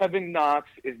 Like, Kevin Knox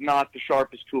is not the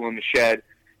sharpest tool in the shed.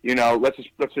 You know, let's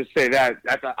just say that.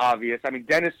 That's obvious. I mean,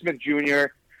 Dennis Smith Jr.,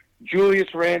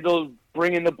 Julius Randle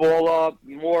bringing the ball up,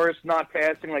 Morris not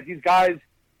passing. Like, these guys,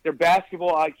 their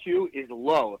basketball IQ is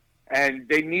low, and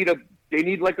we know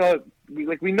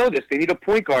this. They need a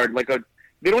point guard,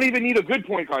 they don't even need a good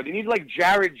point guard. They need like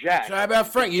Jared Jack. So how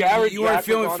about Frank? You weren't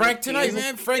feeling Frank tonight,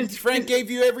 man? Frank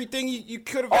gave you everything you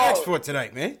could have asked for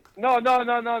tonight, man. No. I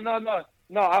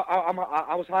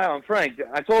was high on Frank.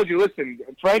 I told you, listen,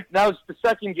 Frank, now it's the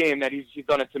second game that he's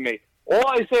done it to me. All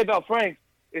I say about Frank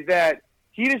is that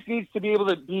he just needs to be able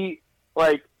to be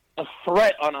like a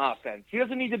threat on offense. He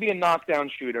doesn't need to be a knockdown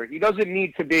shooter. He doesn't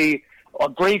need to be a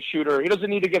great shooter. He doesn't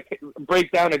need to break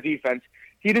down a defense.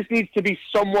 He just needs to be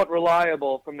somewhat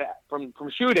reliable from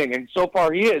shooting, and so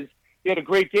far he is. He had a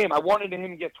great game. I wanted him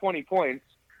to get 20 points.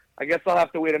 I guess I'll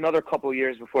have to wait another couple of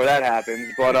years before that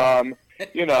happens. But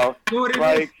you know,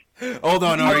 like, hold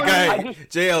on, Ari, go ahead.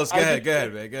 JL's, go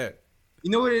ahead, man, go ahead.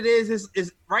 You know what it is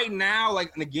right now,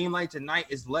 like in a game like tonight,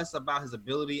 is less about his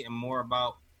ability and more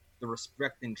about the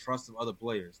respect and trust of other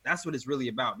players. That's what it's really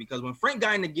about. Because when Frank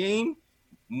got in the game,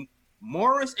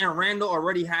 Morris and Randall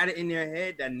already had it in their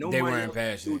head that they weren't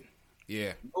passing.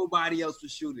 Yeah, nobody else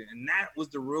was shooting, and that was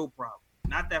the real problem.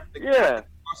 Not that the guys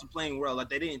were playing well, like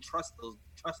they didn't trust them.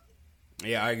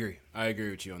 Yeah, I agree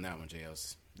with you on that one,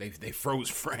 JLs. They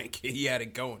froze Frank. He had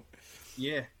it going.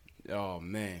 Yeah. Oh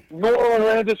man.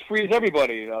 No, just freeze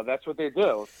everybody. That's what they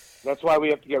do. That's why we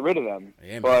have to get rid of them.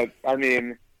 Yeah, but I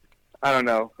mean, I don't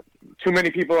know. Too many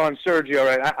people on Sergio,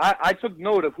 right? I took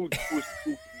note of who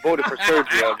voted for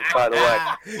Sergio, by the way.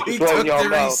 He took the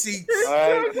receipts.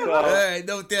 All right,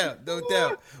 no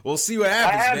doubt. We'll see what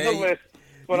happens, man. I have the list,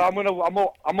 but I'm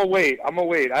gonna wait.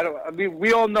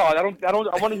 We all know. I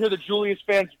want to hear the Julius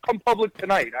fans come public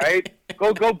tonight. All right,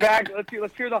 go back.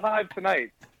 Let's hear the hive tonight.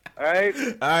 All right,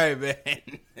 man.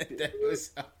 That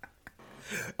was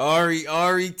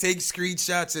Ari takes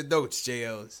screenshots and notes,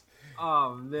 JLs.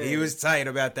 Oh man, He was tight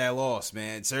about that loss,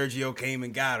 man. Sergio came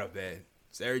and got him, man.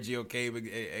 Sergio came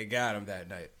and got him that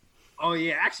night. Oh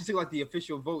yeah, I actually took like the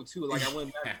official vote too. Like I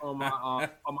went back on my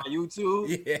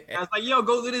YouTube. Yeah. And I was like, yo,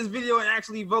 go to this video and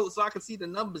actually vote so I could see the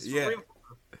numbers. For real.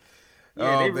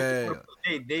 Yeah, they man.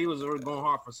 They was going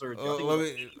hard for Sergio.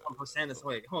 I think for Sanders.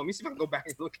 Wait, hold on, let me see if I can go back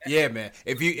and look at it. Man.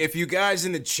 If you guys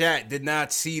in the chat did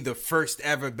not see the first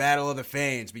ever Battle of the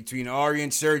Fans between Ari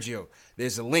and Sergio,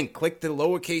 there's a link. Click the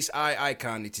lowercase I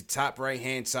icon. It's the top right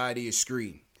hand side of your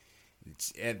screen.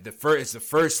 It's the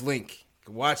first link.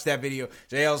 Watch that video.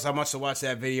 JL's, I must have watched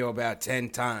that video about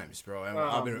 10 times, bro.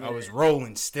 I was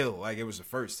rolling still like it was the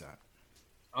first time.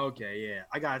 Okay, yeah.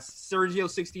 I got Sergio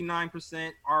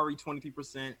 69%, Ari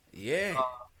 23%. Yeah.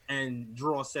 And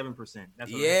draw 7%.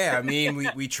 That's I mean,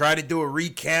 we tried to do a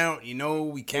recount. You know,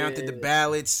 we counted the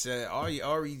ballots.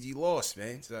 Ari, you lost,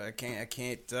 man. So I can't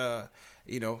sugarcoat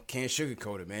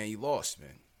it, man. You lost, man.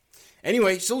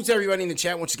 Anyway, salute to everybody in the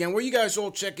chat once again. Where you guys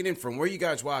all checking in from? Where you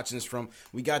guys watching this from?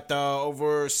 We got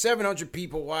over 700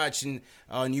 people watching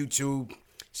on YouTube.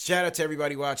 Shout out to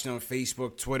everybody watching on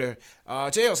Facebook, Twitter.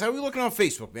 JLs, how are we looking on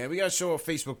Facebook, man? We got to show our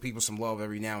Facebook people some love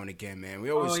every now and again, man. We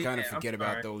always kind of forget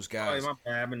about those guys. My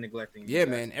bad. I've been neglecting you Yeah,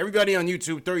 guys. man. Everybody on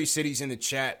YouTube, 30 cities in the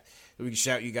chat. We can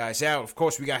shout you guys out. Of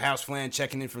course, we got House Flan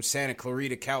checking in from Santa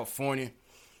Clarita, California.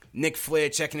 Nick Flair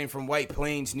checking in from White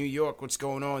Plains, New York. What's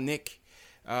going on, Nick?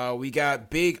 We got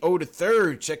Big O the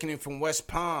Third checking in from West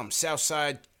Palm,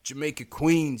 Southside Jamaica,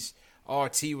 Queens.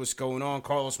 RT, what's going on?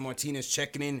 Carlos Martinez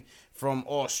checking in from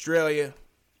Australia,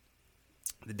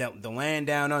 the land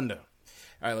down under.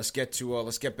 All right, let's get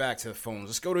back to the phones.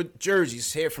 Let's go to Jersey.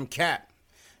 Let's hear from Cap.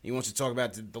 He wants to talk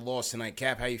about the loss tonight.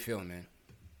 Cap, how you feeling, man?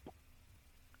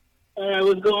 All right,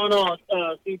 what's going on,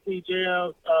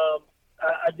 CTJL?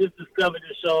 I just discovered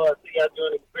the show. I think y'all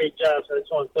doing a great job, so I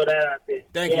just want to throw that out there.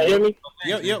 Thank you. Hear me?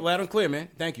 Yep, loud and clear, man.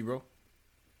 Thank you, bro.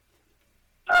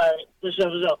 All right, for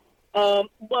sure.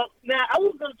 But now I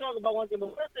was going to talk about one thing, but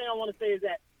the first thing I want to say is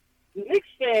that Knicks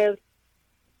fans,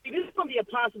 this is going to be a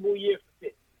possible year for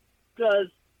Fitz because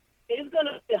it's going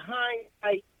to be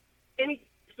hindsight anything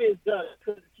Fitz does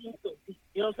because the team's so deep.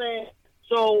 You know what I'm saying?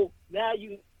 So now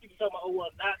you can talk about, oh, well,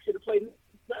 Knox should have played.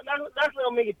 That's going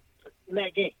to make it in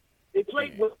that game. They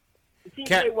played well. The team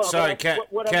played well. Sorry,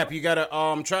 Cap, you got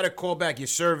to try to call back. Your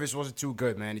service wasn't too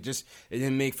good, man. It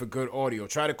didn't make for good audio.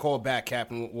 Try to call back,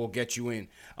 Cap, and we'll get you in.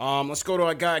 Let's go to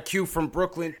our guy, Q from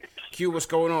Brooklyn. Q, what's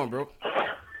going on, bro?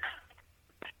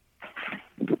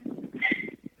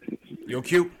 Yo,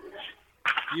 Q.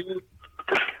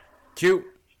 Q.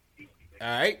 All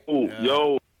right. Ooh,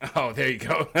 yo. Oh, there you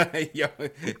go. Yo,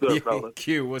 what's up, fella?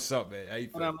 Q, what's up, man? How you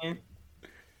feeling? What up, man?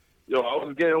 Yo, I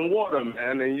was getting water,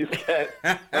 man, and you got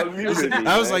unmuted me.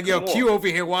 I was man. like, yo, Come Q on. over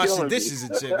here washing Killing me. dishes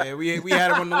and shit, man. We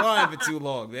had him on the line for too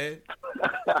long, man.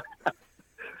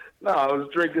 No, I was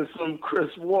drinking some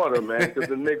crisp water, man, because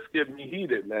the Knicks get me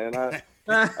heated, man. I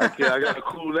got to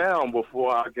cool down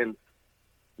before I can,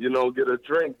 get a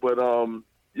drink. But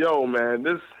yo, man,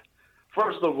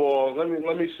 first of all,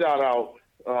 let me shout out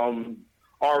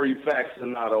Ari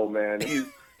Faxinato, man.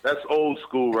 That's old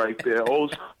school right there.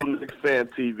 Old school Knicks fan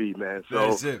TV, man. So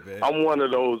That's it, man. I'm one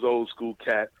of those old school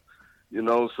cats,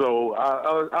 So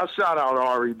I shout out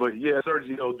Ari, but yeah,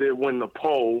 Sergio did win the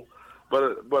poll.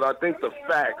 But I think the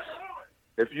facts,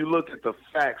 if you look at the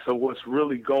facts of what's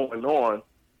really going on,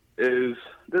 is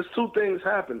there's two things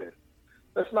happening.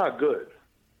 That's not good.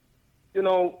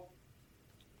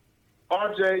 RJ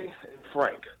and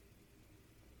Frank,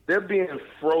 they're being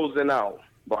frozen out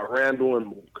by Randall and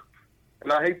Mook.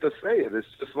 And I hate to say it, it's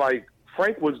just like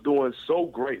Frank was doing so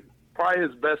great. Probably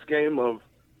his best game of,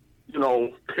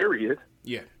 period.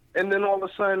 Yeah. And then all of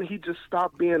a sudden he just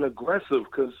stopped being aggressive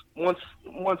because once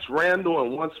Randall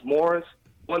and once Morris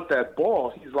want that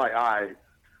ball, he's like, all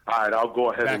right, I'll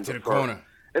go ahead Back and to the defer. corner.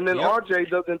 And then Yep. RJ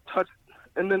doesn't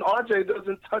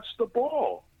touch the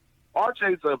ball.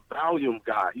 RJ's a volume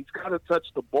guy. He's got to touch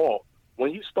the ball.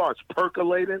 When he starts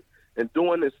percolating and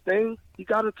doing his thing, he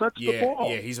got to touch the ball.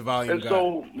 Yeah, he's a volume and guy.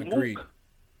 so Agreed.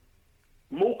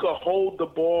 Mook will hold the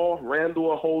ball, Randall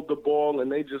will hold the ball, and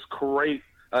they just create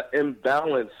an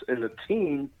imbalance in the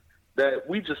team that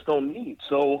we just don't need.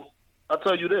 So I'll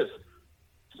tell you this,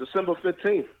 December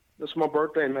 15th, that's my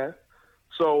birthday, man.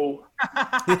 So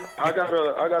I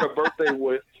got a birthday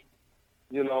wish,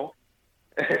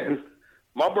 and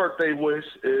my birthday wish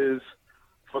is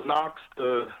for Knox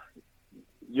to,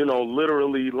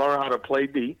 literally learn how to play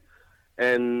D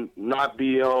and not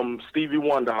be Stevie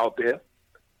Wonder out there.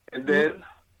 And then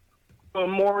for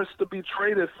Morris to be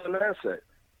traded for an asset.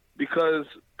 Because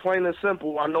plain and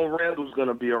simple, I know Randall's going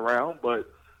to be around, but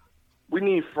We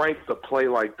need Frank to play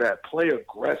like that, play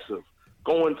aggressive,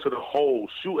 go into the hole,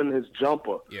 shooting his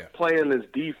jumper, playing his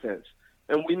defense.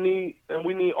 And we need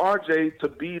RJ to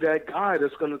be that guy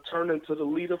that's going to turn into the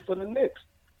leader for the Knicks.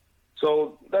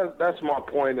 So that's my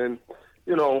point. And,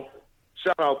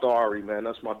 shout out to Ari, man.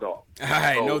 That's my dog. All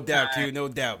right, so, no doubt, Q. No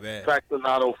doubt, man.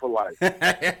 Factonato for life.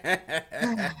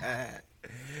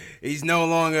 He's no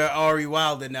longer Ari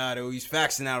Wildinato. He's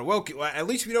Faxinato. Well, at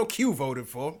least we know Q voted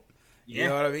for him. You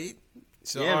know what I mean?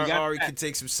 So Ari can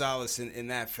take some solace in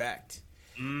that fact.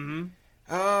 Mm-hmm.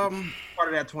 Part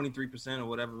of that 23% or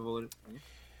whatever voted.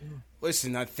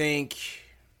 Listen, I think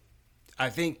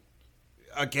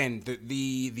again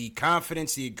the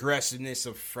confidence, the aggressiveness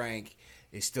of Frank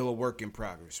is still a work in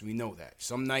progress. We know that.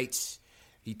 Some nights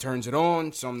he turns it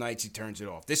on, some nights he turns it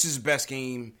off. This is the best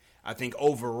game, I think,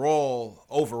 overall,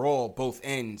 both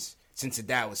ends since the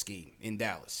Dallas game in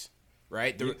Dallas.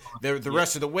 Right? The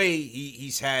rest of the way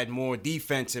he's had more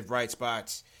defensive bright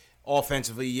spots.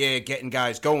 Offensively, getting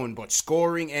guys going, but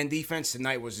scoring and defense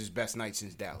tonight was his best night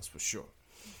since Dallas for sure.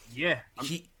 Yeah.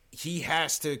 He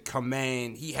has to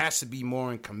command. He has to be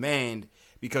more in command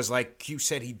because, like Q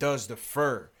said, he does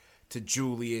defer to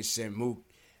Julius and Mook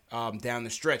down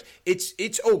the stretch.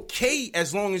 It's okay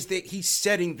as long as he's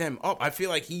setting them up. I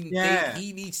feel like he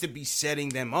needs to be setting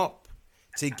them up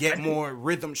to get more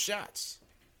rhythm shots.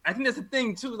 I think that's the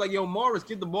thing too. Like, Morris,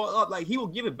 give the ball up. Like, he will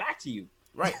give it back to you.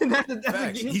 Right.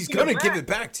 He's gonna give it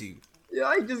back to you. Yeah,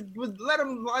 I just let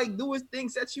him do his thing,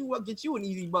 set you up, get you an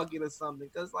easy bucket or something.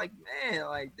 Cause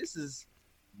man, this is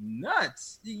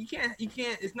nuts. You can't.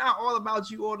 It's not all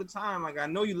about you all the time. Like, I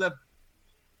know you left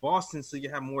Boston so you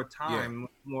have more time,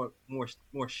 more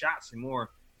shots and more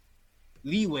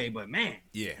leeway. But man,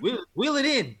 wheel it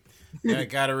in. Yeah,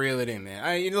 gotta reel it in,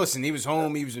 man. Listen, he was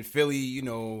home. He was in Philly. He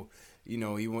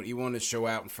wanted to show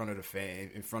out in front of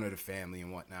the family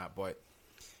and whatnot.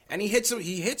 And he hit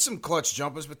some clutch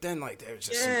jumpers, but then there was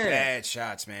just some bad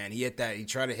shots, man. He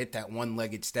tried to hit that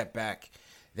one-legged step back.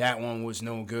 That one was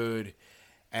no good.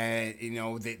 And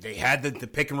they had the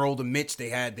pick and roll to Mitch.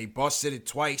 They busted it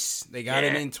twice. They got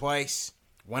it in twice.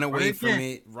 Went away from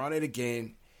it. Run it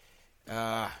again.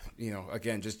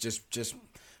 Again, just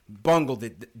bungled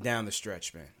it down the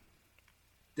stretch, man.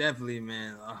 Definitely,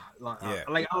 man. I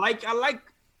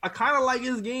kind of like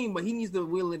his game, but he needs to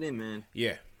wheel it in, man.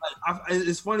 Yeah.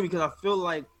 It's funny because I feel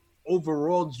like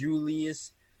overall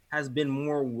Julius has been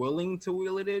more willing to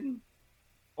wheel it in.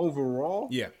 Overall.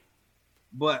 Yeah.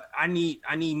 But I need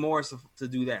Morris to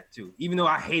do that too. Even though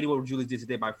I hated what Julius did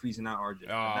today by freezing out RJ.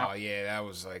 Oh that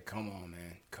was come on,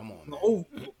 man. Come on,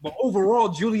 man. But overall,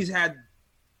 Julius had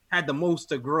the most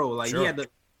to grow. Like, he had the.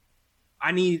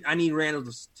 I need Randall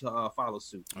to follow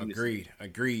suit. Agreed.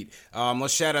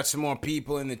 Let's shout out some more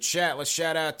people in the chat. Let's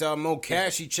shout out Mo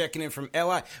Cashy checking in from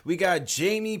LI. We got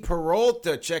Jamie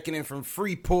Peralta checking in from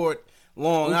Freeport,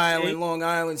 Long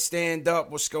Island. Stand up.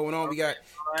 What's going on? We got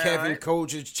Kevin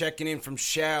Kojich checking in from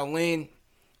Shaolin,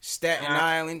 Staten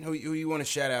Island. Who you want to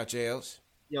shout out, JLs?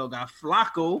 Yo, got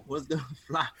Flacco. What's good,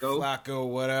 Flacco? Flacco,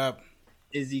 what up?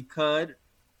 Izzy Cud,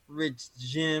 Rich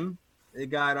Jim. They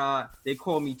got they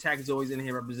call me Tax always in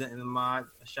here representing the mod.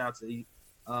 A shout out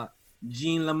to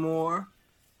Gene Lamore,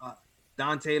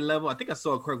 Dante Level. I think I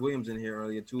saw Kirk Williams in here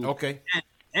earlier too. Okay.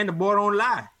 And the Ball Don't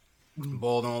Lie.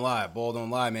 Ball don't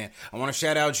lie, man. I want to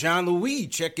shout out Jean-Louis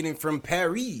checking in from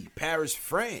Paris,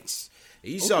 France.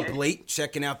 He's up late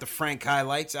checking out the Frank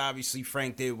highlights. Obviously,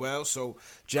 Frank did well, so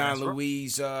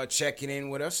Jean-Louis checking in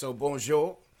with us. So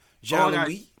bonjour,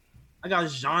 Jean-Louis. I got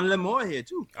Jean Lemore here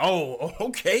too. Oh,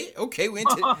 okay.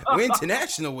 We're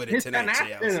international with it tonight,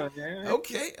 JL.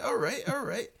 Okay, all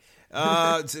right.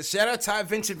 Shout out Ty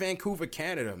Vincent, Vancouver,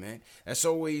 Canada, man. That's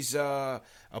always a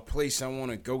place I want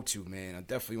to go to, man. I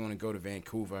definitely want to go to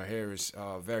Vancouver. Our hair is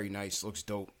very nice, looks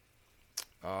dope.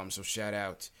 So shout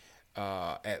out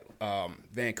at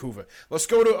Vancouver. Let's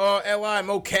go to LI.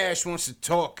 Mo Cash wants to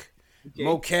talk. Okay.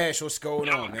 Mo Cash, what's going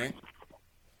on, man?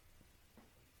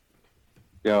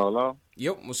 Yo, hello?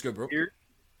 Yep, what's good, bro?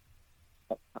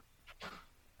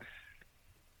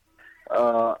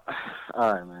 All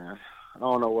right, man. I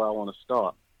don't know where I want to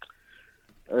start.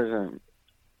 Listen,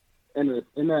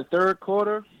 in that third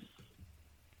quarter,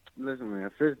 listen, man,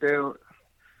 Fizdale,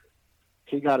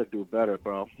 he got to do better,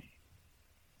 bro.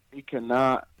 He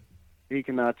cannot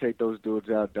take those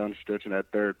dudes out down the stretch in that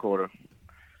third quarter.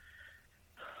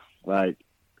 Like,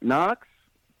 Knox,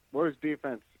 worst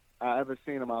defense I ever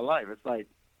seen in my life. It's like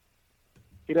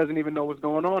he doesn't even know what's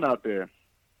going on out there.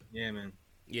 Yeah, man.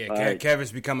 Yeah,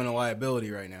 Kevin's becoming a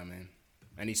liability right now, man.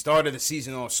 And he started the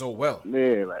season off so well.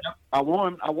 Yeah, like I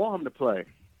want him to play.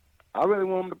 I really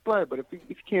want him to play, but if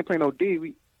he can't play no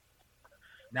D,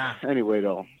 Nah. Anyway,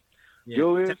 though, Yeah.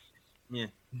 Julius, Yeah.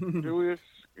 Julius,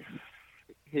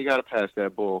 he got to pass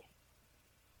that ball.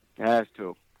 He has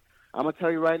to. I'm gonna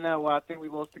tell you right now why I think we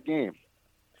lost the game.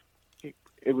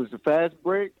 It was a fast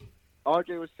break.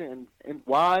 RJ was sitting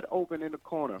wide open in the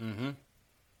corner. Mm-hmm.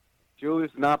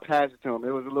 Julius not passing to him.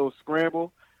 It was a little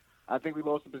scramble. I think we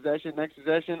lost the possession. Next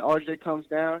possession, RJ comes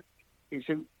down.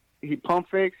 He pump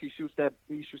fakes. He shoots that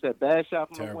bad shot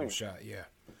from the Terrible wing. shot, yeah.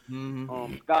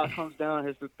 Mm-hmm. Scott comes down,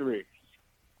 hits the three.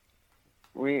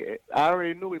 I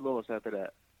already knew we lost after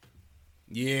that.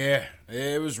 Yeah,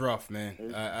 it was rough,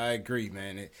 man. I agree,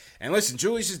 man. And listen,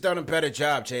 Julius has done a better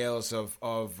job, JLS,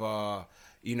 of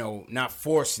not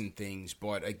forcing things.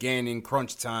 But again, in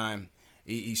crunch time,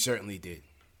 he certainly did.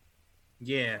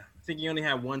 Yeah, I think he only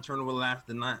had one turnover last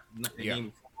the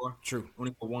game before. True.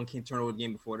 Only for one turnover the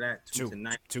game before that.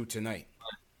 Two tonight.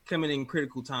 Coming in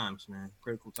critical times, man.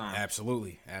 Critical times.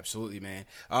 Absolutely, man.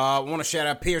 I want to shout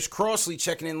out Pierce Crossley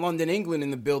checking in London, England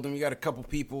in the building. We got a couple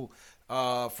people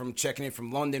from checking in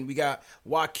from London. We got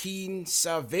Joaquin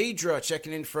Saavedra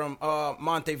checking in from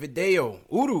Montevideo,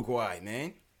 Uruguay,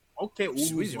 man. Okay,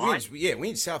 Uruguay. We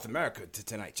in South America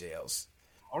tonight, JLs.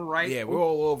 All right. Yeah, we're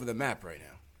all over the map right now.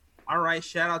 All right,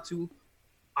 shout out to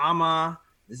Ama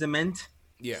Zement,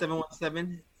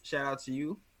 717. Shout out to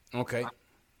you. Okay.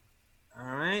 All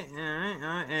right.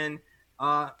 And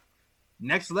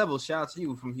Next Level, shout out to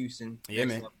you from Houston. Yeah,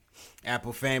 man.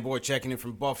 Apple fanboy checking in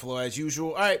from Buffalo as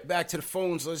usual. All right, back to the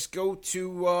phones. Let's go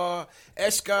to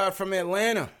Escott from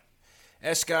Atlanta.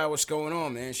 Escott, what's going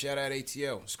on, man? Shout out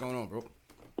ATL. What's going on, bro?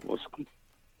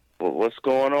 What's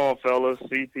going on, fellas?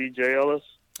 CPJLS.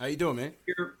 How you doing, man?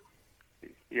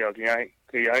 Yeah, can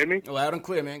you hear me? Loud and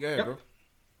clear, man. Go ahead, bro.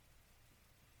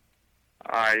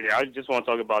 All right, I just want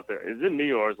to talk about is it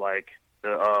me or is like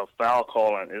the foul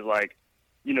calling? Is like,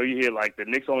 you hear like the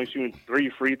Knicks only shooting 3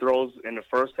 free throws in the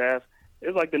first half.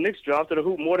 It's like the Knicks drop to the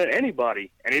hoop more than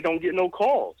anybody, and they don't get no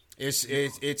calls.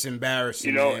 It's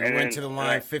embarrassing, man. We went to the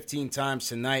line 15 times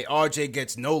tonight. RJ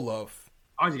gets no love.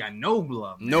 RJ got no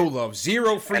love. Man. No love.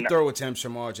 0 free throw attempts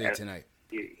from RJ tonight.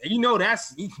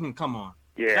 That's come on.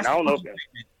 Yeah, and I don't know.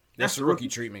 That's the rookie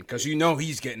treatment because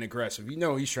he's getting aggressive.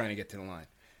 He's trying to get to the line.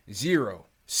 0.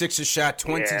 Sixer shot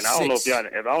 26. Yeah, and I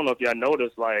don't know if y'all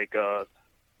noticed, like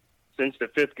since the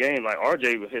 5th game, like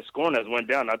RJ, his scoring has went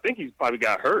down. I think he's probably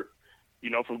got hurt,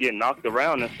 from getting knocked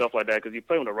around and stuff like that because he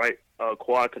played with the right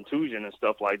quad contusion and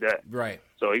stuff like that. Right.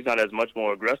 So he's not as much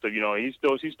more aggressive. He's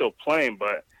still playing,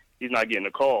 but he's not getting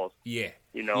the calls. Yeah.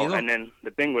 And then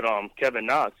the thing with Kevin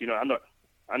Knox,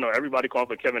 I know everybody calling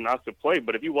for Kevin Knox to play,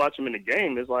 but if you watch him in the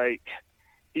game, it's like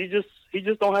he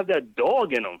just don't have that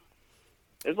dog in him.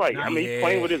 It's like, he's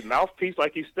playing with his mouthpiece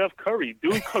like he's Steph Curry.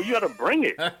 Dude, you got to bring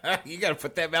it. You got to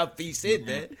put that mouthpiece in,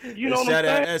 man. You know what I'm saying?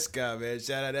 Shout out Escott, man.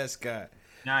 Shout out Escott.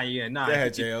 Nah. Go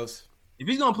ahead, Jails. If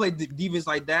he's going to play defense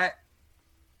like that,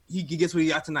 he gets what he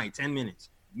got tonight, 10 minutes.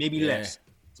 Maybe less,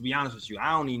 to be honest with you.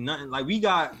 I don't need nothing. Like, we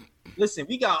got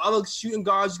other shooting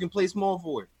guards you can play small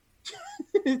forward.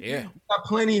 Yeah. We got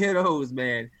plenty of those,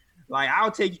 man. Like, I'll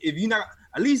take, if you're not,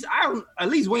 at least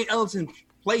Wayne Ellington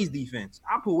plays defense.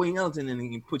 I'll put Wayne Ellington in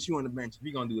and put you on the bench if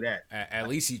you're going to do that. At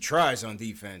least he tries on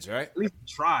defense, right? At least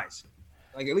he tries.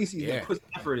 Like, at least he's going to put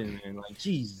effort in there. Like,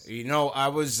 Jesus. I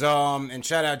was, and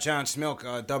shout out John Smilk,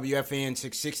 WFAN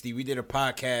 660. We did a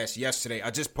podcast yesterday. I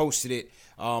just posted it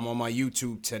on my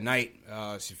YouTube tonight.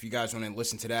 So if you guys want to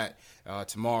listen to that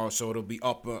tomorrow, so it'll be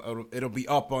up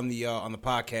on the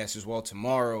podcast as well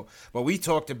tomorrow. But we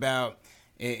talked about,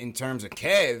 in terms of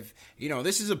Kev,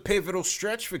 this is a pivotal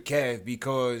stretch for Kev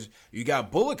because you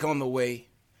got Bullock on the way.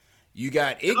 You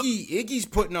got Iggy. Iggy's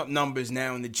putting up numbers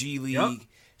now in the G League. Yep.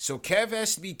 So Kev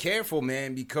has to be careful,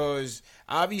 man, because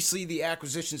obviously the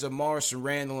acquisitions of Morrison,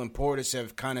 Randall, and Portis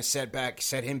have kind of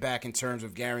set him back in terms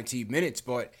of guaranteed minutes.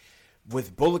 But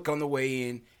with Bullock on the way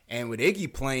in and with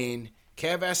Iggy playing,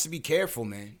 Kev has to be careful,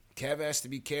 man. Kev has to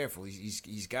be careful.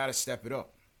 He's got to step it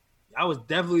up. I was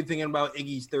definitely thinking about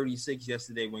Iggy's 36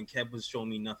 yesterday when Kev was showing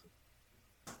me nothing.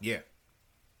 Yeah.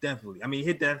 Definitely. I mean, he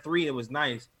hit that 3. It was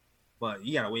nice, but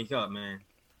you got to wake up, man.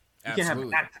 You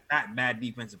Absolutely. can't have bad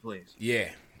defensive plays. Yeah.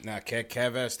 Nah,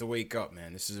 Kev has to wake up,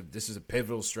 man. This is a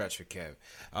pivotal stretch for Kev.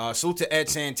 Salute to Ed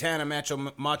Santana,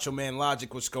 Macho Man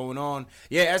Logic. What's going on?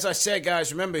 Yeah, as I said,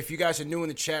 guys, remember, if you guys are new in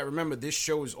the chat, remember this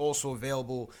show is also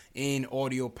available in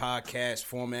audio podcast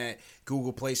format.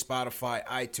 Google Play, Spotify,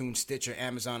 iTunes, Stitcher,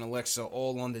 Amazon, Alexa,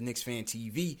 all on the Knicks Fan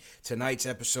TV. Tonight's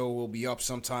episode will be up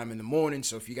sometime in the morning,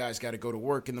 so if you guys got to go to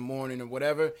work in the morning or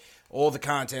whatever, all the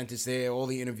content is there, all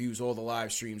the interviews, all the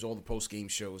live streams, all the post-game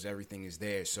shows, everything is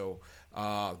there. So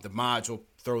The mods will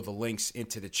throw the links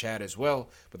into the chat as well,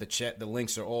 but the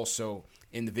links are also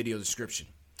in the video description.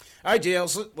 All right,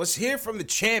 JL, let's hear from the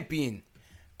champion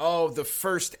of the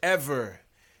first ever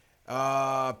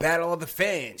Battle of the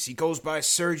Fans. He goes by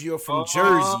Sergio from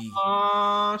Jersey.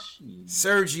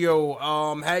 Sergio,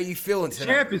 how you feeling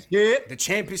today? The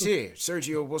champ is here.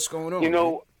 Sergio, what's going on? You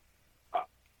know,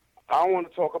 I don't want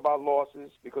to talk about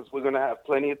losses because we're going to have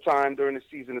plenty of time during the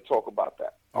season to talk about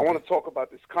that. I want to talk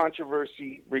about this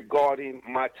controversy regarding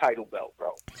my title belt,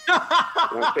 bro. You know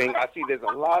what I'm saying? I see there's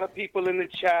a lot of people in the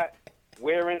chat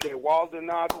wearing their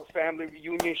Waldonado family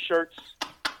reunion shirts.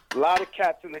 A lot of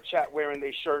cats in the chat wearing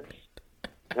their shirts.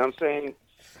 You know what I'm saying?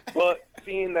 But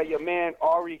seeing that your man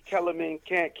Ari Kellerman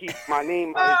can't keep my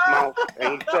name out of his mouth,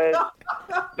 and he says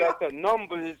that the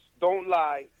numbers don't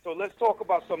lie. So let's talk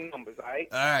about some numbers, all right?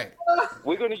 All right.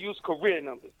 We're going to use career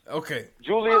numbers. Okay.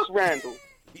 Julius Randle,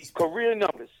 career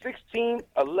numbers, 16,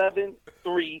 11,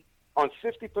 3 on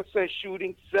 50%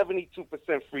 shooting, 72%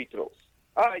 free throws.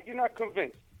 All right, you're not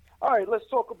convinced. All right, let's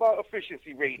talk about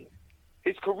efficiency rating.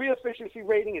 His career efficiency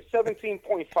rating is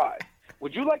 17.5.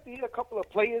 Would you like to hear a couple of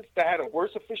players that had a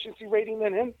worse efficiency rating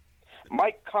than him?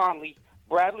 Mike Conley,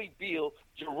 Bradley Beal,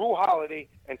 Jrue Holiday,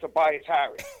 and Tobias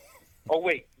Harris. Oh,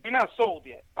 wait, you're not sold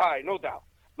yet. All right, no doubt.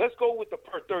 Let's go with the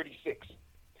per 36.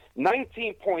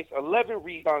 19 points, 11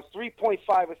 rebounds,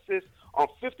 3.5 assists on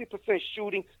 50%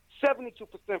 shooting,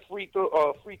 72% free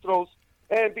throws.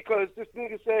 And because this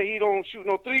nigga said he don't shoot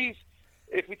no threes,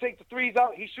 if we take the threes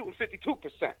out, he's shooting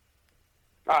 52%.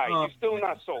 All right, you're still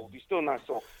not sold. You're still not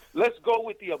sold. Let's go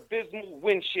with the abysmal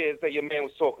win shares that your man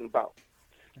was talking about.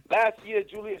 Last year,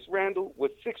 Julius Randle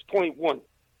was 6.1.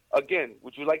 Again,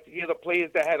 would you like to hear the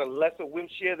players that had a lesser win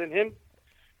share than him?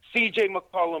 C.J.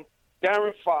 McCollum,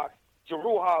 Darren Fox,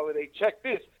 Jrue Holiday, check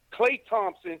this, Klay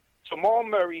Thompson, Jamal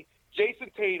Murray,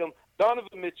 Jason Tatum,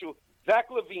 Donovan Mitchell, Zach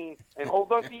LaVine, and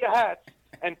hold on to your hats,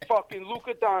 and fucking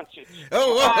Luka Doncic.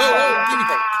 Oh,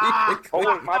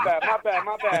 wait, my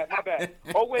bad.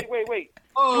 Oh, wait.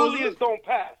 Julius don't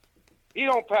pass. He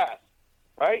don't pass,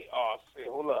 right? Oh, shit,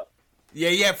 hold up. Yeah,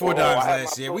 he had 4 dimes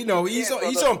last year. We know he's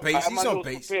on pace.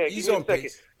 He's on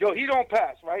pace. Yo, he don't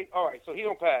pass, right? All right, so he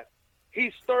don't pass.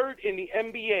 He's third in the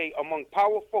NBA among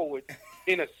power forwards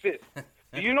in assists.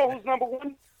 Do you know who's number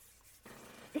one?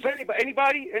 Does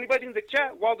anybody in the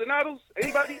chat? Waldonados?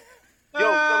 Anybody? Yo,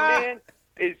 the man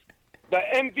is the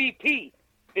MVP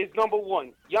is number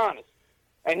one, Giannis,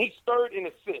 and he's third in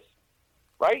assists,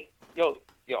 right? Yo,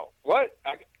 what?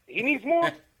 He needs more.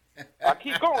 I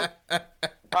keep going. All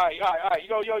right.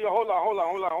 Yo, hold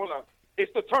on.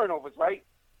 It's the turnovers, right?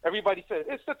 Everybody says,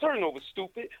 it's the turnovers,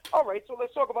 stupid. All right, so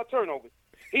let's talk about turnovers.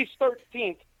 He's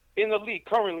 13th in the league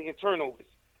currently in turnovers.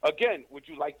 Again, would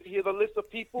you like to hear the list of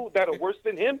people that are worse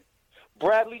than him?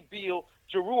 Bradley Beal,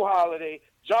 Jrue Holiday,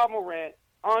 Ja Morant,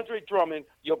 Andre Drummond,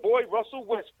 your boy Russell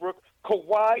Westbrook,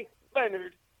 Kawhi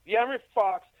Leonard, De'Aaron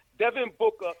Fox, Devin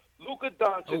Booker, Luka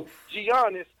Doncic,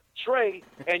 Giannis, Trey,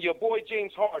 and your boy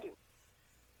James Harden.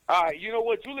 All right, you know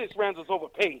what? Julius Randle's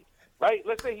overpaid, right?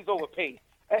 Let's say he's overpaid.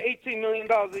 At $18 million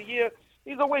a year,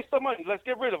 he's a waste of money. Let's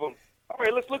get rid of him. All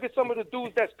right, let's look at some of the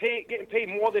dudes that's getting paid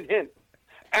more than him.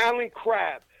 Alan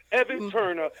Crabb, Evan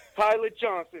Turner, Tyler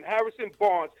Johnson, Harrison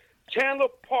Barnes, Chandler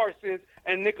Parsons,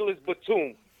 and Nicholas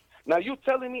Batum. Now, you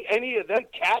telling me any of them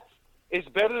cats is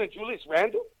better than Julius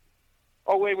Randle?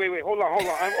 Oh, wait. Hold on.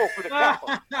 I'm for the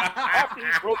Kappa. After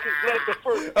he broke his leg the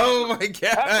first Oh, my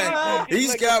God.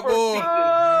 He's got more.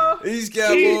 He's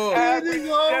got more. Averaged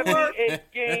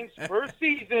 78 games per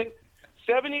season.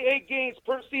 78 games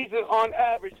per season on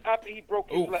average after he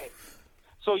broke his leg.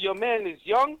 So your man is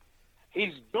young.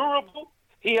 He's durable.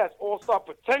 He has all-star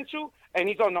potential. And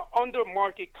he's on the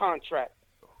under-market contract.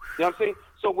 You know what I'm saying?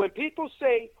 So when people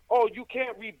say, oh, you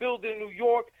can't rebuild in New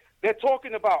York, they're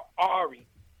talking about Ari.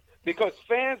 Because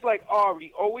fans like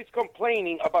Ari always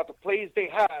complaining about the players they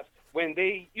have when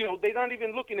they're not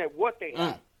even looking at what they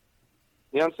have.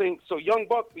 You know what I'm saying? So, Young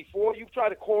Buck, before you try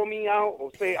to call me out or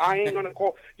say I ain't going to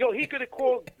call, he could have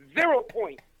called 0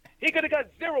 points. He could have got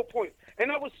 0 points,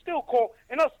 and I would still call,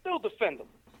 and I'll still defend him.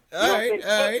 All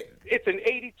right. It's an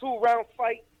 82-round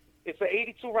fight.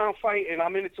 And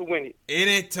I'm in it to win it. In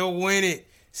it to win it.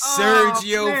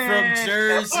 Sergio from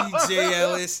Jersey, Jay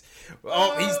Ellis.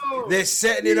 They're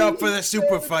setting it up for the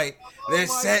super fight.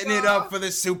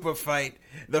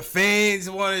 The fans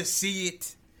want to see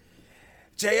it.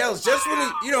 Jay Ellis, just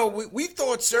when we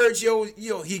thought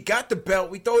Sergio, he got the belt.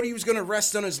 We thought he was going to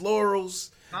rest on his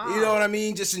laurels. You know what I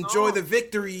mean? Just enjoy the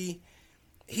victory.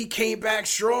 He came back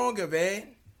stronger,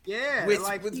 man. Yeah, with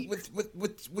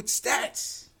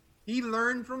stats. He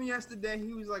learned from yesterday.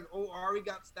 He was like, "Oh, Ari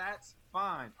got stats.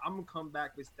 Fine, I'm gonna come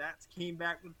back with stats." Came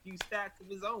back with a few stats of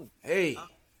his own. Hey,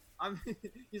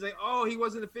 he's like, "Oh, he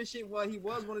wasn't efficient." Well, he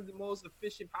was one of the most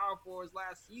efficient power forwards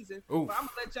last season. Oof. But I'm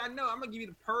gonna let y'all know. I'm gonna give you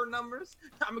the per numbers.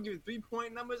 I'm gonna give you the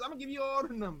 3-point numbers. I'm gonna give you all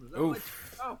the numbers.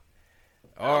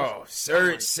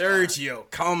 Sergio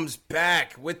comes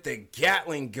back with the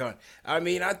Gatling gun. I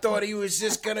mean, I thought he was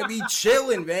just going to be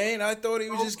chilling, man. I thought he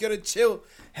was just going to chill,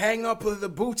 hang up with the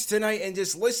boots tonight and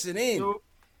just listen in.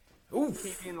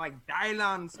 Oof. Came in like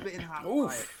Dylan spitting hot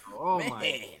Oof. fire. Oh, man.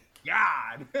 My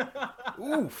God.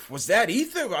 Oof. Was that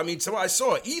Ether? I mean, I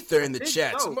saw Ether in the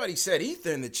chat. So. Somebody said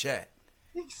Ether in the chat.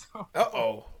 I think so.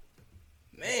 Uh-oh.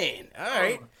 Man, all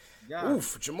right. God.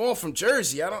 Oof, Jamal from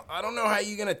Jersey. I don't know how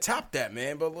you're gonna top that,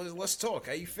 man. But let's talk.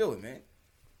 How you feeling, man?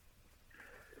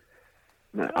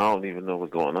 Man, I don't even know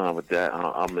what's going on with that.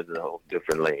 I'm in a whole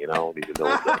different lane. I don't even know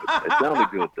what's happening. It sounded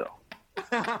good though.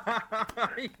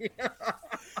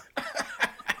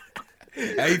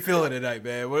 How you feeling tonight,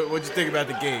 man? What'd you think about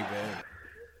the game, man?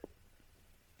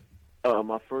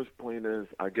 My first point is,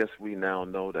 I guess we now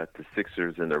know that the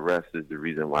Sixers and the rest is the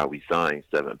reason why we signed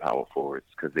 7 power forwards,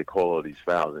 because they call all these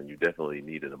fouls, and you definitely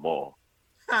needed them all.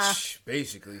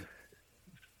 Basically.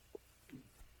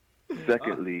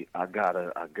 Secondly, I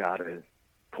gotta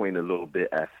point a little bit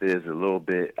at Fizz a little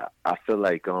bit. I feel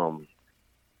like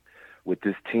with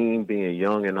this team being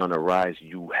young and on the rise,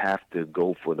 you have to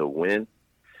go for the win.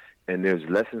 And there's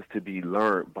lessons to be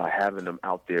learned by having them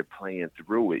out there playing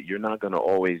through it. You're not going to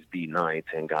always be 9,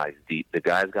 10 guys deep. The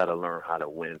guys got to learn how to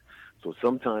win. So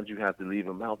sometimes you have to leave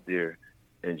them out there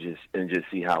and just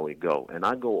see how it go. And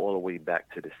I go all the way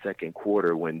back to the second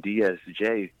quarter when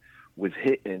DSJ was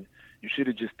hitting. You should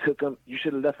have just took him. You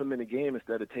should have left him in the game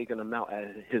instead of taking him out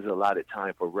at his allotted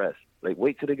time for rest. Like,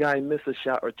 wait till the guy miss a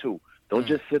shot or two. Don't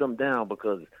just sit him down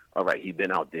because, all right, he's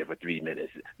been out there for 3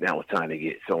 minutes. Now it's time to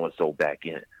get so-and-so back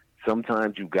in.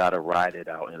 Sometimes you got to ride it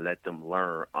out and let them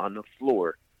learn on the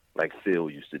floor like Phil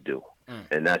used to do.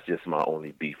 And that's just my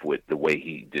only beef with the way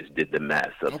he just did the mass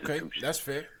substitution. Okay, that's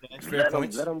fair. That's fair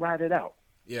points. Let them ride it out.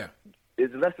 Yeah. There's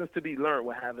lessons to be learned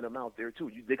with having them out there, too.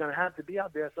 They're going to have to be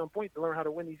out there at some point to learn how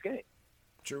to win these games.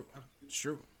 True. It's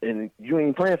true. And you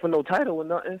ain't playing for no title or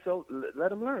nothing, so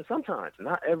let them learn sometimes.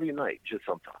 Not every night, just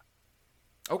sometimes.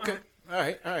 Okay. All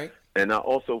right. And I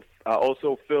also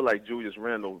feel like Julius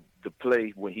Randle, the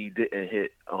play when he didn't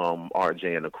hit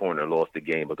RJ in the corner, lost the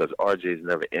game because RJ's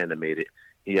never animated.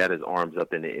 He had his arms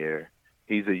up in the air.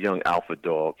 He's a young alpha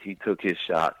dog. He took his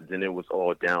shots. Then it was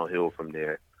all downhill from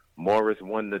there. Morris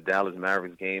won the Dallas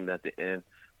Mavericks game at the end,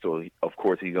 so of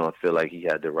course he's going to feel like he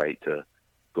had the right to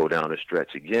go down the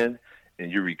stretch again.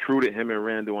 And you recruited him and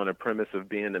Randle on the premise of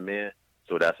being the man,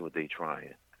 so that's what they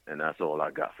trying. And that's all I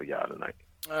got for y'all tonight.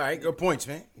 All right, good points,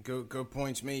 man. Good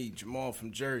points made. Jamal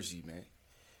from Jersey, man.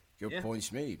 Good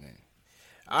points made, man.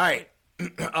 All right.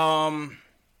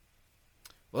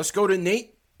 Let's go to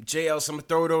Nate. JL, so I'm going to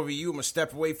throw it over to you. I'm going to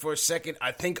step away for a second.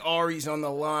 I think Ari's on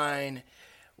the line.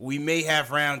 We may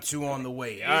have round 2 on the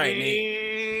way. All right,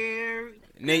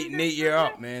 Nate. Nate, you're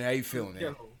up, man. How you feeling,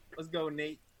 man? Let's go,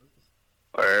 Nate.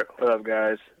 All right, what up,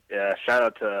 guys? Yeah, shout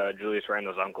out to Julius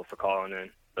Randle's uncle for calling in.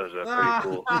 That was pretty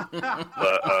cool.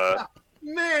 But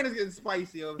man, it's getting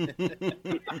spicy over there.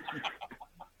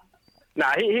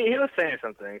 Nah, he was saying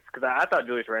some things because I thought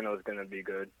Julius Randle was going to be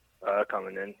good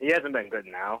coming in. He hasn't been good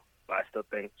now, but I still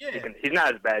think he's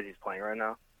not as bad as he's playing right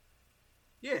now.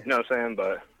 Yeah. You know what I'm saying?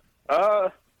 But,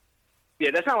 yeah,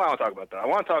 that's not what I want to talk about, though. I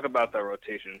want to talk about the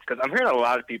rotations because I'm hearing a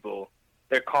lot of people,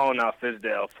 they're calling out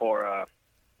Fizdale for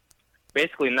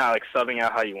basically not, like, subbing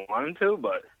out how you want him to,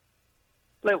 but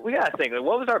like, we got to think, like,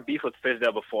 what was our beef with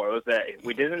Fizdale before? It was that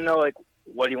we didn't know, like,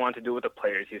 what he wanted to do with the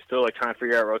players. He was still, like, trying to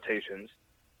figure out rotations.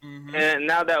 Mm-hmm. And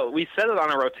now that we settled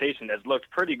on a rotation that's looked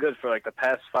pretty good for, like, the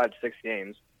past 5-6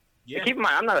 games. Yeah. And keep in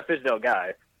mind, I'm not a Fizdale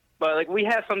guy, but, like, we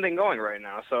have something going right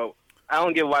now, so I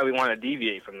don't get why we want to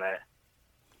deviate from that.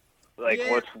 Like,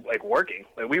 what's, like, working.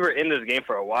 Like, we were in this game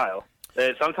for a while.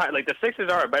 Sometimes, like, the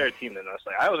Sixers are a better team than us.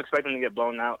 Like, I was expecting to get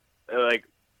blown out. Like,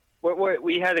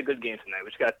 we had a good game tonight. We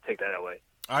just got to take that away.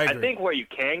 I think where you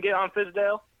can get on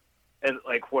Fizdale, and,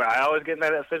 like, where I always get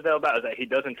mad at Fizdale about is that he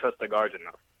doesn't trust the guards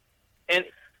enough. And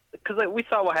because, like, we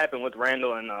saw what happened with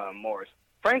Randle and Morris.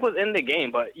 Frank was in the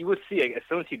game, but you would see, like, as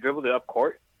soon as he dribbled it up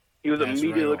court, he was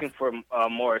immediately looking for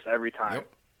Morris every time.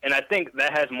 Yep. And I think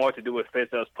that has more to do with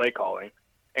Fizdale's play calling.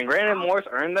 And granted, Morris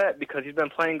earned that because he's been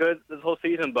playing good this whole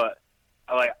season, but,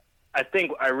 like, I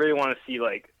think I really want to see,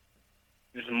 like,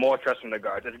 just more trust from the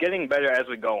guards. It's getting better as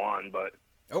we go on, but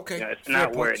okay, you know, it's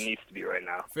not where it needs to be right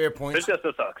now. Fair point. It just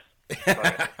sucks.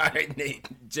 All right, Nate.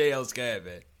 JL's guy,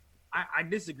 man. I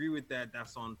disagree with that.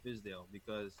 That's on Fizdale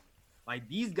because, like,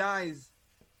 these guys,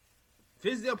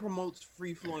 Fizdale promotes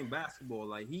free flowing basketball.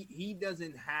 Like he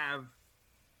doesn't have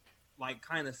like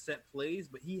kind of set plays,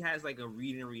 but he has like a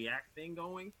read and react thing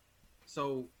going.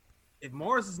 So if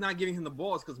Morris is not giving him the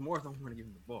ball, it's because Morris don't want to give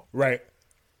him the ball. Right.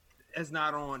 That's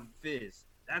not on Fizz.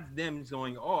 That's them just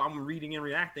going, oh, I'm reading and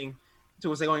reacting to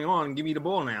what's going on. Give me the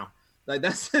ball now. Like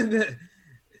that's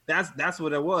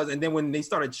what it was. And then when they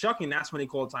started chucking, that's when they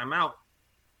called timeout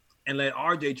and let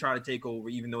RJ try to take over,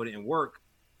 even though it didn't work.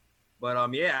 But I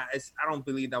don't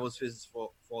believe that was Fizz's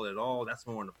fault at all. That's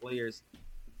more on the players.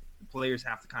 The players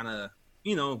have to kind of,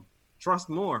 trust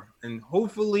more. And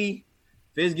hopefully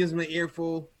Fizz gives them an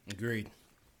earful. Agreed.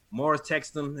 Morris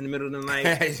texts them in the middle of the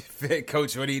night.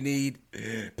 Coach, what do you need?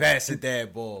 Pass the damn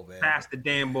ball, man. Pass the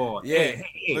damn ball. Yeah.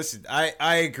 Hey. Listen,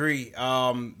 I agree.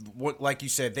 Like you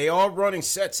said, they are running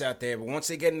sets out there, but once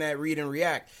they get in that read and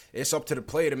react, it's up to the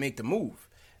player to make the move.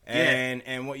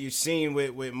 And what you're seeing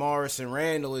with Morris and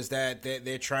Randall is that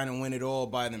they're trying to win it all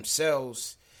by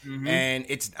themselves. Mm-hmm. And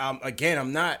it's again,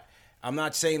 I'm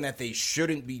not saying that they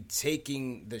shouldn't be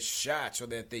taking the shots or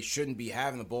that they shouldn't be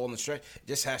having the ball in the stretch. It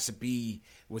just has to be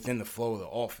within the flow of the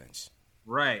offense.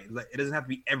 Right. Like, it doesn't have to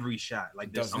be every shot. Like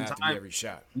it doesn't have to be every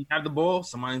shot. You have the ball,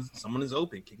 someone is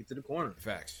open. Kick it to the corner.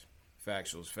 Facts.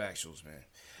 Factuals, man.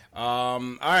 All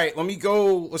right,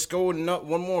 let's go with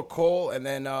one more call, and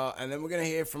then we're gonna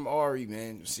hear from Ari,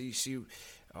 man. See,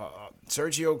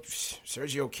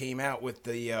 Sergio came out with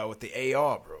the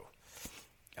AR, bro.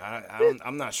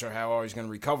 I'm not sure how Ari's gonna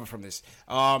recover from this.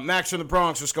 Max from the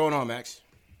Bronx, what's going on, Max?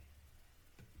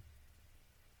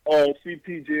 Oh,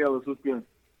 CPJ Ellis, what's good?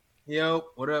 Yo,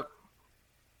 what up?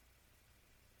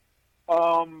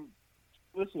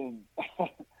 Listen, I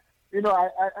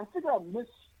think I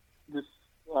missed this.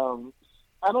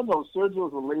 I don't know.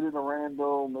 Sergio's related to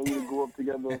Randall. Maybe they grew up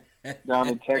together down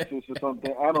in Texas or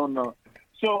something. I don't know.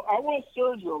 So I want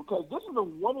Sergio because this is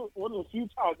one of the few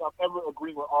times I've ever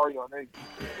agreed with Ari on anything.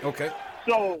 Okay.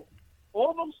 So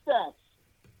all them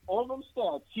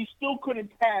stats, he still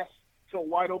couldn't pass to a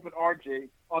wide open RJ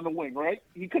on the wing, right?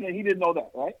 He didn't know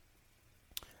that, right?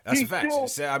 That's a fact.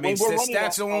 I mean,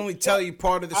 stats will only tell you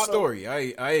part of the story.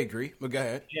 I agree. But go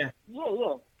ahead. Yeah.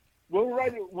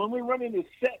 When we're running this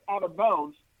set out of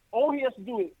bounds, all he has to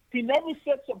do is he never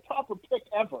sets a proper pick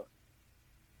ever.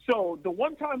 So the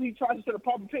one time he tries to set a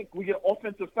proper pick, we get an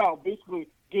offensive foul. Basically,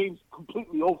 game's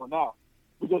completely over now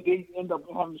because they end up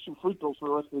having to shoot free throws for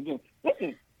the rest of the game.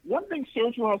 Listen, one thing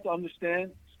Sergio has to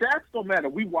understand: stats don't matter.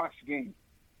 We watch games.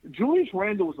 Julius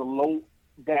Randle has a low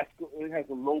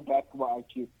basketball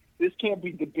IQ. This can't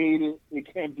be debated.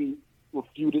 It can't be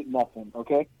refuted. Nothing.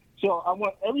 Okay. So I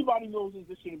want everybody knows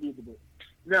this shouldn't be a debate.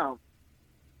 Now,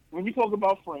 when we talk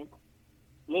about Frank,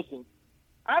 listen,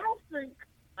 I think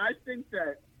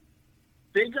that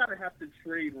they gotta have to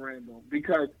trade Randall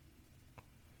because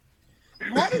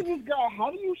how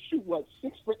do you shoot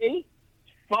 6 for 8,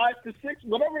 5 for 6,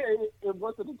 whatever it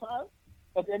was at the time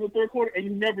at the end of the third quarter, and you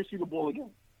never see the ball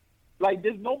again? Like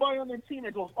there's nobody on their team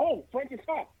that goes, oh, Frank is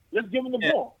hot. Let's give him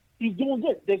the ball. He's doing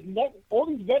good. There's all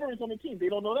these veterans on the team. They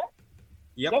don't know that.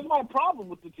 Yep. That's my problem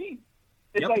with the team.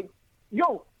 It's like,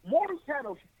 Morris had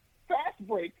a fast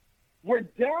break. We're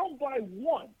down by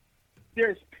 1.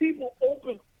 There's people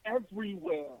open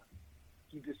everywhere.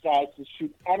 He decides to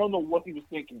shoot. I don't know what he was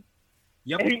thinking.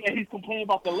 Yep. And he's complaining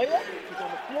about the layup. He's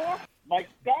on the floor. Mike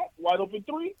Scott, wide open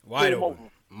 3. Wide open.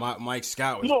 Mike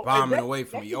Scott was bombing away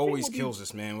from me. He always kills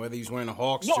us, man. Whether he's wearing a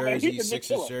Hawks jersey,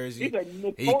 Sixers jersey,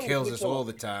 he kills us all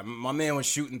the time. My man was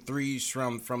shooting threes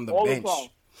from the all bench.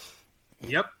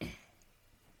 Yep.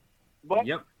 But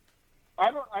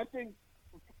I think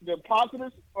the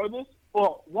positives are this.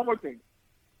 Well, one more thing.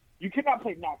 You cannot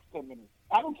play Knox 10 minutes.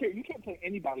 I don't care. You can't play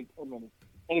anybody 10 minutes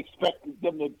and expect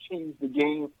them to change the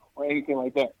game or anything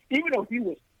like that. Even though he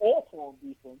was awful on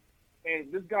defense,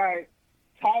 and this guy,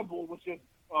 Tybull, was just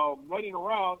running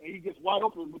around, and he gets wide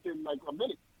open within like a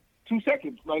minute, 2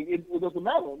 seconds. Like, it doesn't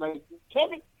matter. Like,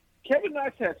 Kevin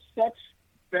Knox has such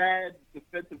bad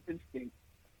defensive instinct.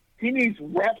 He needs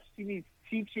reps. He needs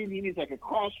teaching. He needs like a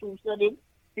classroom setting.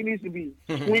 He needs to be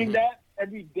screened at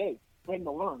every day for him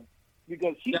to learn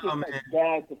because he just has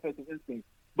bad defensive instinct.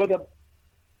 But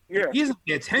he doesn't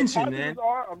pay attention, man.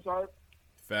 I'm sorry.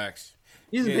 Facts.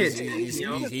 He doesn't pay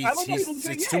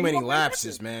attention. It's too many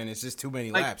lapses, man. It's just too many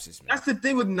lapses, man. That's the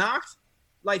thing with Knox.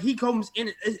 Like he comes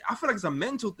in. I feel like it's a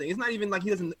mental thing. It's not even like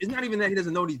he doesn't. It's not even that he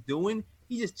doesn't know what he's doing.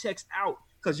 He just checks out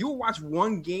because you'll watch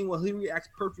one game where he reacts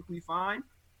perfectly fine.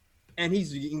 And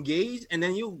he's engaged, and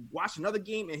then you'll watch another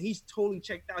game, and he's totally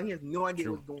checked out. He has no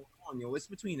idea what's going on, It's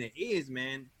between the ears,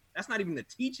 man. That's not even the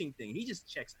teaching thing. He just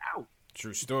checks out.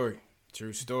 True story,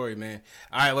 man.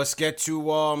 All right, let's get to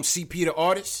CP the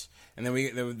artist, and then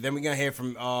we're gonna hear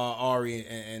from Ari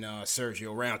and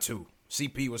Sergio round 2.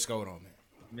 CP, what's going on,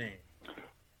 man?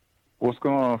 What's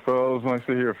going on, fellas? Nice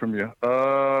to hear from you.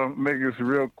 Make this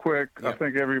real quick. Yep. I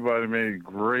think everybody made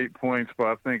great points, but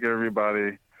I think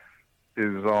everybody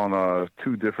is on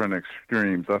 2 different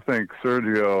extremes. I think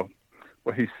Sergio,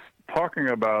 what he's talking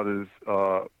about is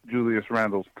Julius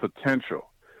Randle's potential.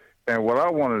 And what I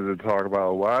wanted to talk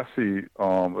about, what I see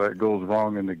that goes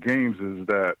wrong in the games is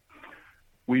that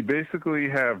we basically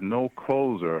have no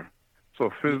closer. So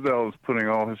Fizdale is putting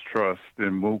all his trust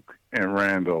in Mook and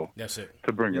Randle. That's it.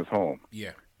 To bring us home.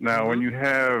 Yeah. Now, when you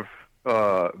have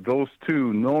those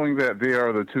two, knowing that they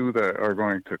are the two that are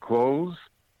going to close,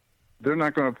 they're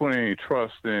not going to put any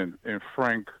trust in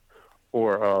Frank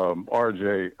or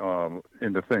RJ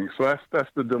in the thing. So that's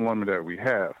the dilemma that we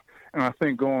have. And I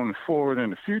think going forward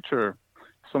in the future,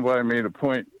 somebody made a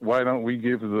point, why don't we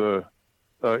give the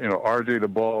RJ the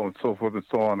ball and so forth and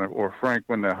so on, or Frank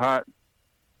when they're hot?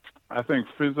 I think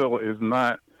Fizdale is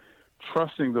not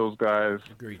trusting those guys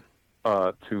to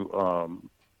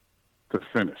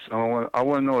finish. I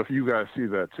want to know if you guys see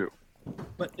that too.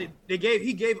 But he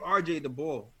gave RJ the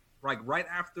ball like right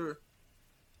after,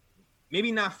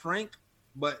 maybe not Frank,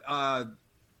 but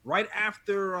right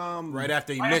after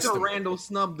Randle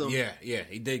snubbed him. Yeah,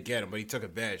 he did get him, but he took a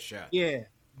bad shot. Yeah,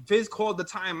 Fizz called the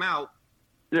timeout.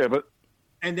 Yeah,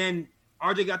 and then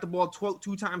RJ got the ball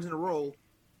 2 times in a row.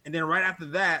 And then right after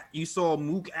that, you saw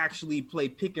Mook actually play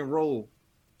pick and roll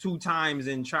 2 times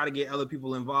and try to get other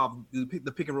people involved.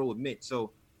 The pick and roll with Mitch.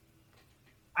 So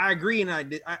I agree, and I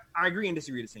agree and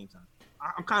disagree at the same time.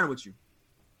 I'm kind of with you.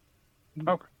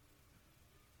 Okay.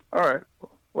 All right.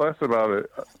 Well, that's about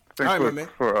it. Thanks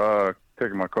for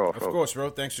taking my call. Of course, bro.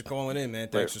 Thanks for calling in, man.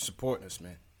 Thanks for supporting us,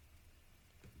 man.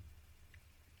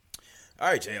 All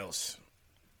right, Jails.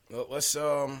 Well, let's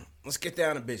get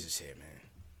down to business here, man.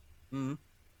 Mm-hmm.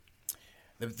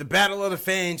 The Battle of the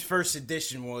Fans first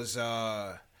edition was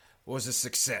a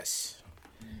success.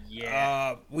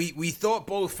 Yeah. We thought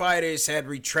both fighters had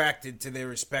retracted to their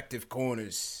respective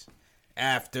corners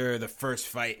after the first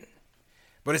fight,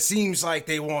 but it seems like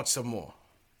they want some more.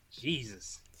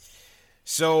 Jesus.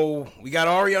 So we got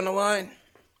Ari on the line.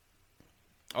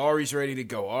 Ari's ready to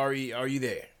go. Ari, are you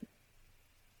there?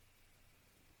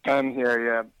 I'm here.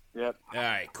 Yeah. Yep. All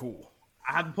right. Cool.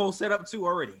 I have the poll set up too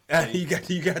already. You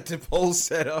got the poll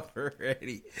set up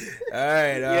already. All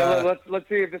right. Yeah. Let's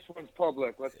see if this one's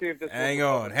public. Let's see if this. Hang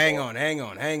on.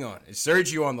 Is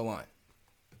Sergio on the line?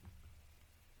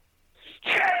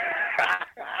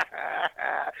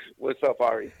 What's up,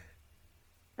 Ari?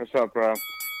 What's up, bro?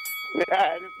 This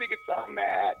nigga's so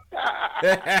mad.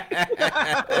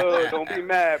 Oh, don't be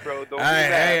mad, bro. Don't be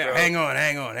mad, bro. Hang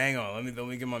on. Let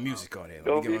me get my music on here.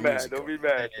 Don't be mad. Let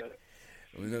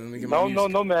me get my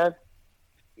music. No, man.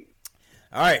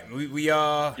 All right, we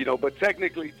but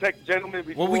technically, gentlemen.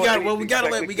 We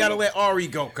gotta let Ari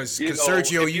go because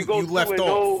Sergio, you left off.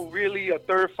 No, really, a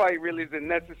third fight really isn't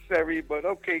necessary. But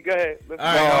okay, go ahead.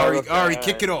 All right, Ari,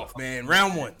 kick it off, man.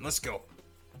 Round 1, let's go.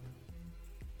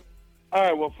 All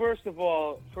right. Well, first of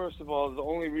all, the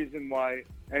only reason why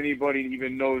anybody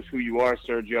even knows who you are,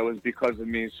 Sergio, is because of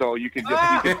me. So you can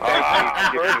just keep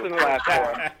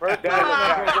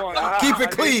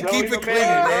it clean. Keep it clean,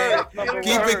 man.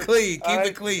 Keep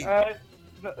it clean.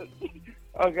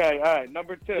 Okay. All right.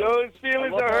 Number 2. Yo, his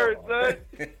feelings are hurt, son.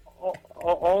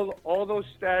 all those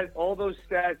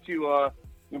stats you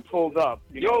pulled up.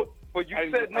 But you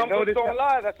said numbers don't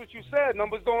lie. That's what you said.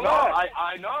 Numbers don't lie.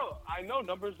 I know.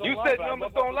 Numbers don't lie. You said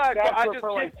numbers don't lie. But I just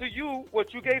gave to you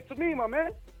what you gave to me, my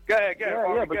man. Go ahead.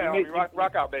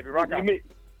 Rock out, baby. Rock out.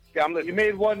 I'm listening. You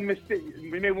made one mistake.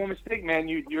 We made one mistake, man.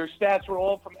 Your stats were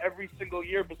all from every single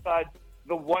year besides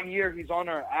the 1 year he's on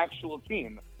our actual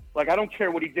team. Like, I don't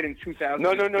care what he did in 2000.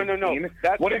 No.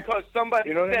 That's because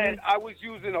somebody said I was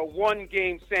using a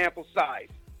 1-game sample size.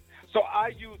 So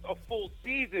I used a full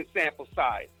season sample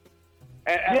size.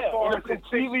 And as far as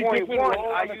completely different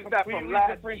role, I used that from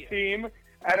last year. Team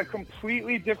at a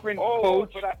completely different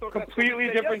coach,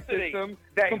 completely different system,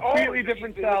 completely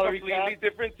different salary, completely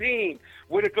different team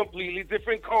with a completely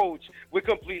different coach, with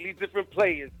completely different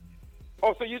players.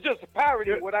 Oh, so you're just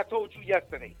parodying what I told you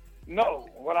yesterday? No,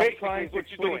 what I'm trying to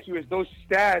explain to you is those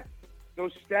stats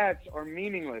are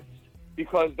meaningless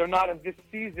because they're not in this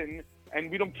season,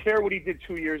 and we don't care what he did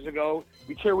 2 years ago.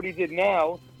 We care what he did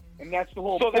now. and that's the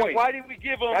whole so point. Then why did we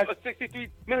give him a $63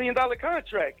 million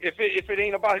contract if it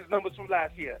ain't about his numbers from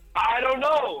last year? I don't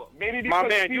know. Maybe because my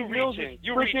man, Steve you Mills reaching. is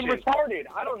You freaking reaching. retarded.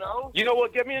 I don't know. You know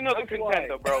what? Get me another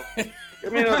contender, bro.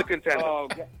 Give me another contender.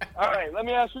 Okay. All right, let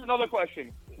me ask you another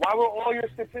question. Why were all your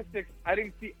statistics? I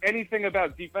didn't see anything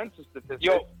about defensive statistics.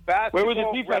 Yo, basketball. Where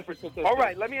were the defensive statistics? All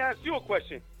right, let me ask you a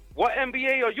question. What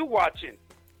NBA are you watching?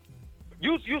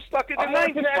 You stuck in the I'm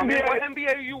watching 90s. the NBA. What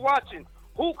NBA are you watching?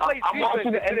 Who plays I'm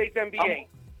watching defense in the today's NBA?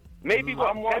 Maybe what,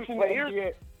 I'm 10 watching the players?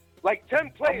 NBA. Like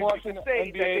 10 players. I'm watching you the can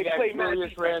say NBA that they play Julius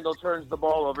defense. Randle turns the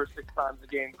ball over 6 times a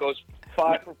game, goes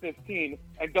 5 for 15,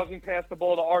 and doesn't pass the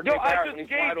ball to RJ Yo, I Barrett. just He's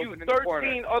wide gave you open in the corner.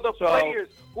 13 other So- players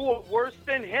who are worse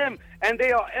than him, and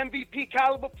they are MVP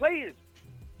caliber players.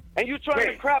 And you trying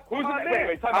to crap who's on my the- man.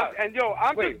 wait, time out. And yo,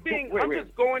 I'm Wait,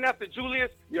 just going after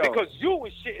Julius Yo. because you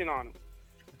was shitting on him.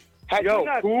 Had Yo, you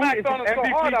not who smacked is on an him so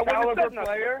hard, I MVP wouldn't have caliber said nothing.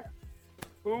 player?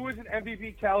 Who is an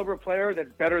MVP caliber player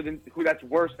that's better than that's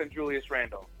worse than Julius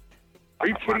Randle? Are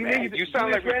you kidding me? You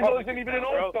sound like Julius Randle Republicans, isn't even an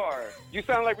bro. all-star. You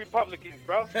sound like Republicans,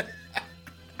 bro.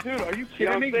 Dude, are you You know kidding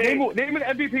what me? I'm saying? Name an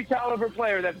MVP caliber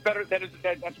player that's better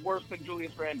that's worse than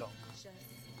Julius Randle.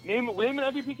 Name an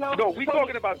MVP caliber. No, we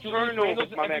talking about Julius turnovers,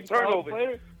 Randle's an my man. MVP caliber Turnovers.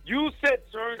 player? You said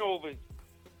turnovers.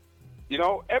 You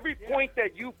know, every point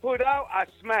that you put out, I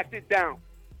smacked it down.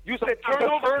 You said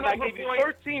turnovers, and I gave you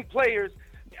 13 players,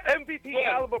 MVP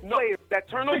caliber players that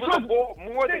turn over the ball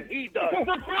more than he does. Because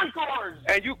they're point guards.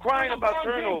 And you crying about LeBron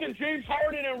James turnovers. and James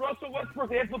Harden and Russell Westbrook,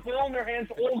 they have the ball in their hands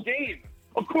all game.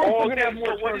 Of course Oh, they're going to have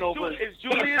more so what turnovers. Is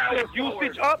Julius'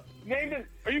 usage up? Name it.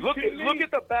 Are you Look kidding me?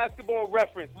 at the basketball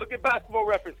reference. Look at basketball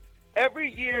reference.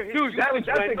 Every year, his Dude, usage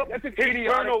went up. that's an His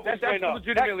idiotic. turnovers That's went up.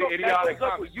 legitimately That idiotic. goes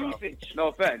up with comment, bro. usage. No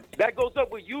offense. That goes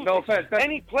up with usage. No offense.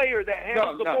 Any player that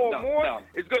handles the ball more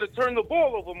is going to turn the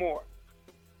ball over more.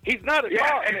 He's not a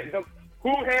guard. And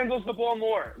who handles the ball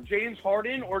more, James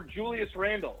Harden or Julius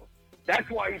Randle? That's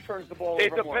why he turns the ball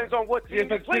It over more. depends on what team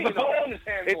you're playing the ball in on. his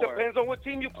hands It more. depends on what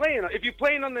team you're playing on. If you're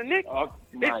playing on the Knicks, my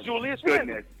it's Julius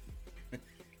goodness. Randle.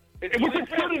 It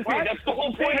shouldn't be. That's the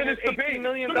whole point of this debate. $18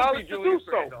 million Shouldn't be to do Julius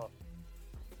so. Randle.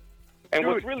 And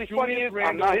Dude, what's really Julius funny is I'm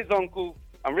Randle- not his uncle.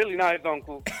 I'm really not his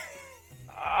uncle.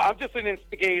 I'm just an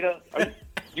instigator.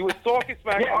 You was talking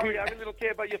smack. Yeah, Ari, I really don't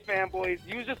care about your fanboys.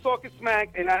 You was just talking smack,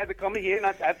 and I had to come in here and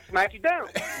I had to smack you down.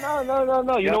 No.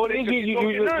 You know what it is?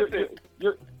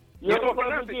 You're You're a talking clever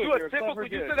nonsense. dude. You're You're a a clever typical. You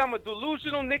dude. said I'm a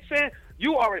delusional Knicks fan.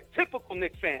 You are a typical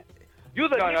Knicks fan. You're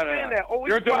the Knicks fan that always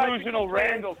You're a cries delusional Knicks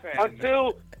fan Randle fan.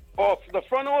 until the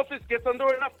front office gets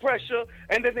under enough pressure,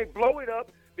 and then they blow it up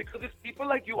because it's people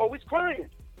like you always crying.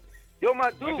 Yo,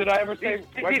 my dude. When did I ever say? These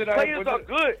players are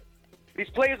good. These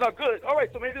players are good. All right,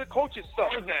 so maybe the coaches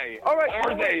suck. Are they? All right,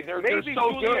 Are they? They're maybe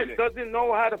so Julius good. doesn't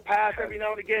know how to pass every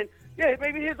now and again. Yeah,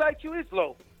 maybe his IQ is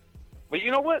low. But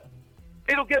you know what?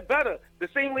 It'll get better. The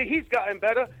same way he's gotten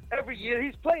better every year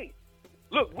he's played.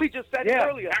 Look, we just said it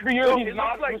earlier. Every year So he's it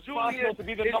not looks like responsible Julius to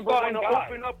be the is number one starting to guy.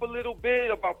 open up a little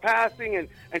bit about passing and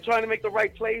trying to make the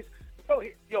right plays.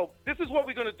 Yo, this is what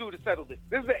we're going to do to settle this.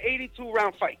 This is an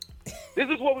 82-round fight. This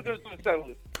is what we're going to do to settle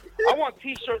this. I want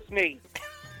T-shirts made.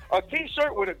 A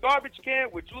T-shirt with a garbage can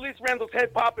with Julius Randle's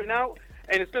head popping out,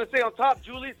 and it's going to say on top,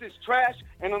 Julius is trash,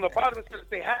 and on the bottom it's going to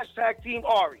say #Team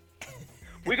Ari.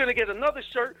 We're going to get another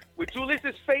shirt with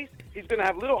Julius's face. He's going to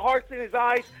have little hearts in his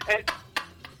eyes, and...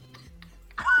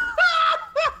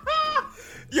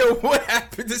 Yo, what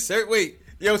happened to Sergio? Wait,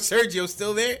 yo, Sergio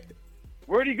still there?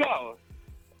 Where'd he go?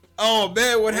 Oh,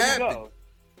 man, what Where'd he happened?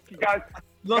 go? Guys,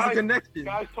 Lost guys, a connection.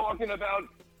 Guys talking about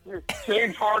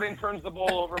James Harden turns the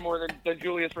ball over more than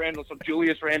Julius Randle, so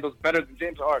Julius Randle's better than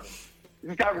James Harden. Is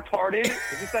this guy retarded?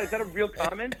 Is that a real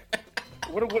comment?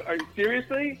 What are you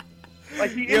seriously?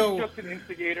 Like he Yo. is just an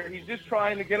instigator. He's just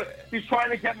trying to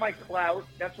get my clout.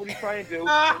 That's what he's trying to do.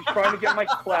 He's trying to get my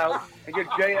clout and get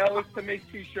Jay Ellis to make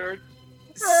T-shirts.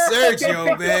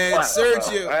 Sergio, man, Clout,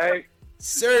 Sergio. bro, right?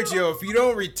 Sergio, if you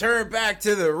don't return back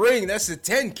to the ring, that's a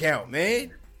 10 count,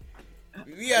 man.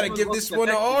 We got to give this one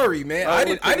to Ari, man. I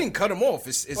didn't cut him off.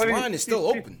 His line is still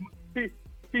open.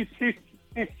 He's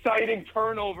citing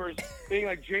turnovers, being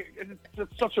like, it's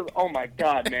just such a, oh my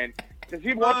God, man. Does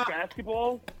he watch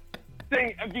basketball?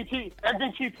 Saying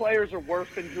MVP players are worse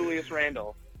than Julius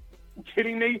Randle. You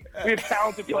kidding me? We have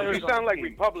talented players. You sound like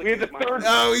Republicans. We have the third.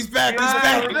 Oh, he's back.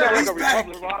 He's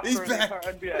back. He's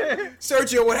back.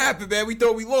 Sergio, what happened, man? We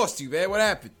thought we lost you, man. What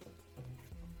happened?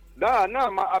 Nah,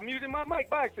 I'm muting my mic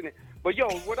by accident. But, yo,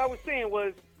 what I was saying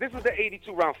was this is the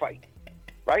 82-round fight,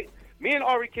 right? Me and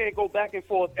Ari can't go back and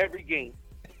forth every game.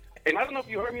 And I don't know if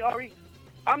you heard me, Ari.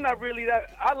 I'm not really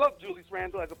that – I love Julius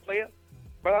Randle as a player,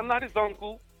 but I'm not his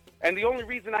uncle. And the only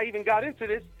reason I even got into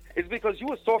this is because you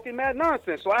was talking mad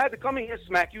nonsense. So I had to come in here and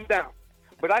smack you down.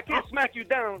 But I can't smack you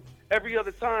down every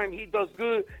other time he does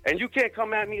good, and you can't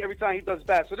come at me every time he does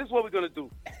bad. So this is what we're going to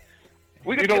do.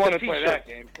 We're going to get the T-shirts.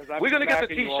 We're going to get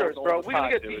the T-shirts, bro. We're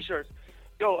going to get T-shirts.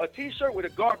 Yo, a T-shirt with a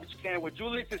garbage can with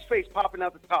Julius's face popping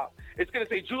out the top. It's going to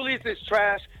say, Julius is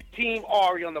trash, Team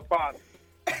Ari on the bottom.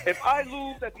 If I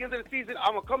lose at the end of the season,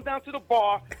 I'm going to come down to the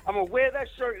bar, I'm going to wear that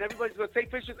shirt, and everybody's going to take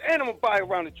pictures, and I'm going to buy a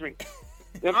round of drink.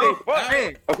 You know what I'm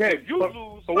saying? But if you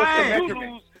lose,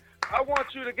 I want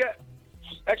you to get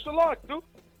extra large, dude.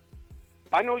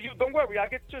 I know you. Don't worry. I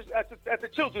get at the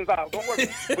children's aisle. Don't worry.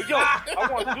 But yo, I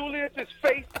want Julius's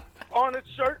face on a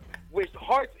shirt with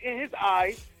hearts in his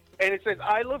eyes, and it says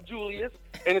 "I love Julius,"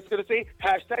 and it's gonna say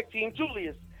 #Team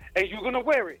Julius, and you're gonna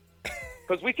wear it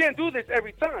because we can't do this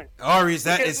every time. Ari, is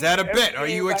that a bet? Are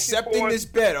you accepting this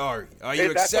bet, Ari? Are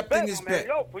you accepting this bet?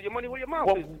 Yo, put your money where your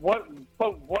mouth is. What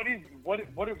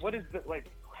is the, like?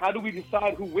 How do we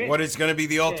decide who wins? What is going to be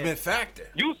the ultimate factor?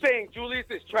 You saying Julius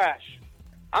is trash.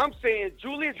 I'm saying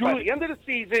Julius, by the end of the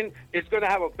season, is going to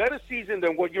have a better season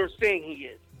than what you're saying he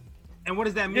is. And what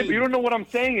does that mean? Yeah, but you don't know what I'm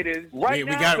saying it is. We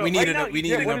need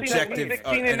an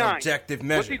objective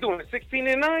measure. What's he doing,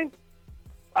 16-9?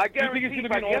 I guarantee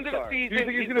by the end of the season,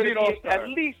 he's going to be at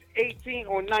least 18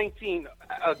 or 19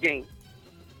 a game.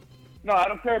 No, I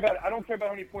don't care about how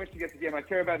many points he gets a game. I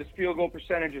care about his field goal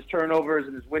percentage, his turnovers,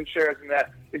 and his win shares, and that.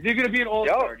 Is he going to be an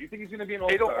all-star? Do you think he's going to be an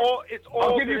all-star?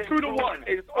 I'll give you 2-1.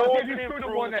 It's all going to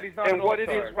improve that he's not an all-star. And what it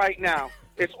is right now,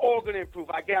 it's all going to improve.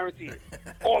 I guarantee it.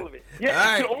 All of it.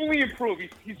 Yeah, it can only improve.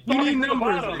 He's starting from the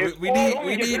bottom. We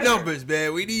need numbers,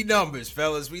 man. We need numbers,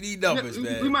 fellas. We need numbers,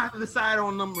 man. We might have to decide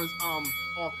on numbers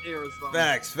off air or something.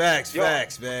 Facts,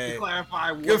 man. To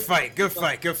clarify. Good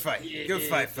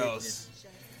fight, fellas.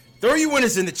 Throw your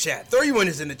winners in the chat.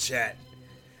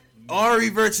 Ari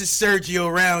versus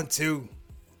Sergio, round 2.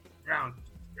 Round.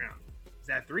 Is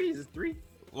that 3? Is it 3?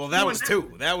 Well, that was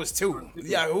 2.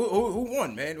 Yeah, who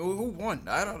won, man? Who won?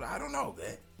 I don't know,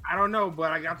 man. I don't know,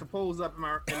 but I got the polls up in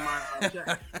my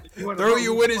chat. Throw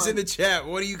your winners in the chat.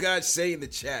 What do you guys say in the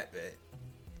chat, man?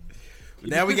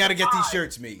 Now we got to get these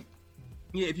shirts made.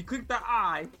 Yeah, if you click the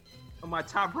I on my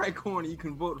top right corner, you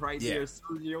can vote right there.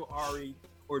 Sergio, Ari,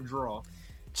 or draw.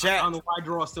 Chat. I don't know why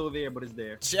draw is still there, but it's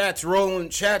there. Chat's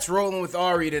rolling with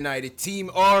Ari tonight.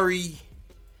 Team Ari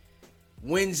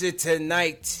wins it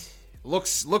tonight.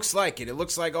 Looks like it. It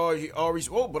looks like Ari's.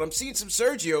 Oh, but I'm seeing some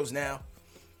Sergios now.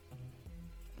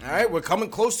 All right, we're coming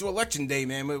close to Election Day,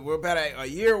 man. We're about a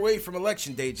year away from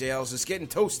Election Day, JLs. It's getting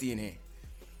toasty in here.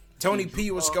 Tony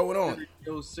P, what's going on?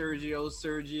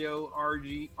 Sergio,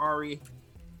 Ari.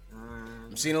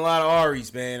 I'm seeing a lot of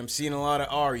Aries, man. Let's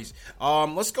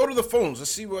go to the phones.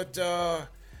 Let's see what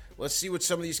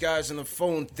some of these guys on the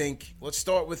phone think. Let's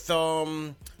start with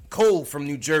Cole from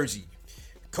New Jersey.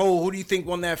 Cole, who do you think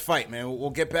won that fight, man? We'll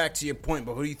get back to your point,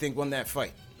 but who do you think won that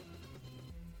fight?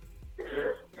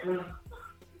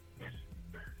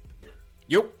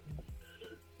 Yep.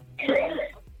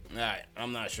 All right,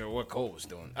 I'm not sure what Cole was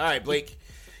doing. All right, Blake.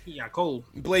 Yeah, Cole.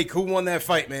 Blake, who won that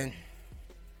fight, man?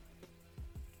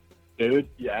 Dude,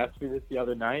 you asked me this the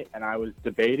other night, and I was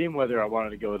debating whether I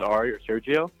wanted to go with Ari or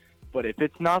Sergio. But if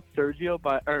it's not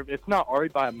if it's not Ari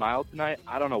by a mile tonight,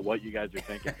 I don't know what you guys are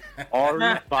thinking.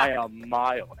 Ari by a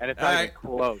mile, and it's not even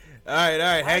close. All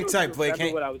right. Hang tight, Blake.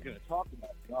 What I was going to talk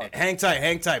about. Hang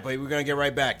tight, Blake. We're going to get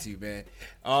right back to you,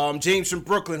 man. James from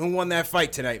Brooklyn, who won that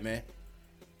fight tonight, man?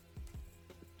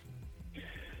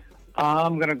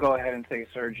 I'm going to go ahead and say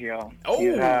Sergio. Oh,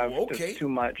 you have okay. Too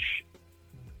much.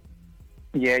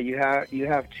 Yeah, you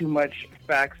have too much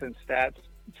facts and stats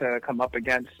to come up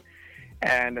against.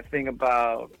 And the thing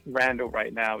about Randall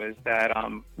right now is that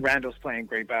Randall's playing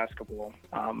great basketball.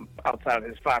 Outside of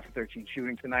his 5 for 13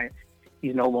 shooting tonight,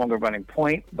 he's no longer running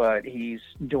point, but he's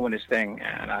doing his thing,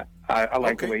 and I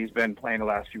like the way he's been playing the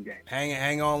last few games.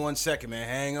 Hang on 1 second, man.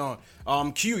 Hang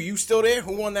on. Q, you still there?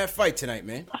 Who won that fight tonight,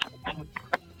 man?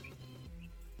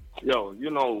 Yo, you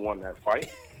know who won that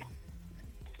fight.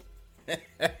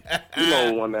 You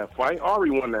know who won that fight. Ari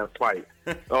won that fight.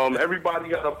 Everybody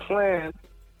got a plan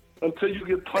until you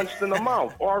get punched in the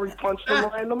mouth. Ari punched him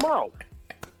right in the mouth.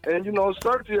 And,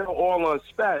 Sergio all on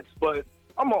stats, but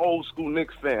I'm an old school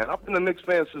Knicks fan. I've been a Knicks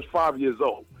fan since 5 years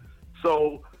old.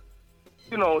 So,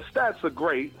 stats are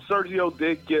great. Sergio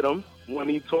did get him when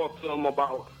he talked to him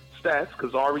about stats,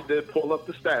 because Ari did pull up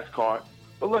the stats card.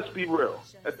 But let's be real.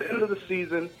 At the end of the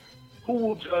season, who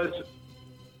will judge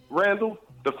Randall?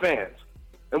 The fans.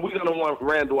 And we're going to want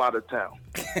Randall out of town.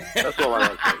 That's all I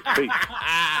want to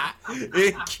say.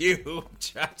 Peace. Q,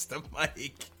 drops the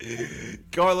mic.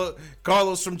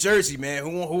 Carlos from Jersey, man.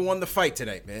 Who won the fight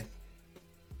tonight, man?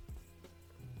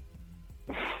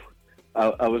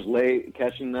 I was late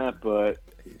catching that, but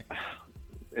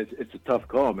it's a tough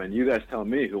call, man. You guys tell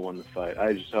me who won the fight.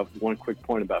 I just have one quick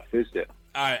point about Fizdale.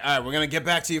 All right. We're going to get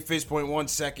back to your Fizz point 1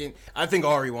 second. I think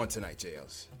Ari won tonight,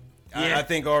 JLs. Yeah. I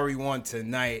think Ari won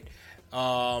tonight.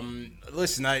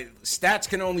 Listen, stats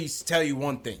can only tell you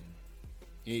one thing.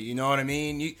 You know what I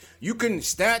mean? You can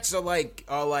stats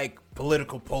are like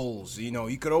political polls. You know,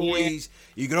 you could always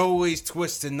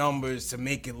twist the numbers to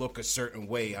make it look a certain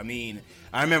way. I mean,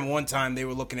 I remember one time they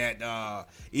were looking at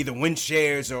either win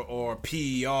shares or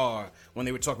PER when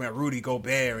they were talking about Rudy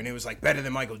Gobert, and it was like better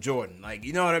than Michael Jordan. Like,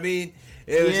 you know what I mean?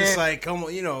 It was just like, come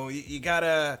on, you know, you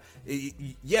gotta.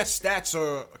 Yes,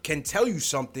 stats can tell you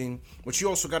something, but you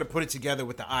also got to put it together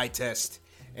with the eye test.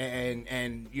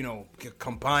 And you know,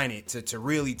 combine it to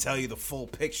really tell you the full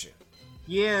picture.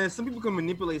 Yeah, some people can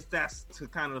manipulate stats to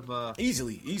kind of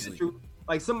easily.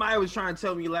 Like somebody was trying to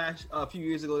tell me a few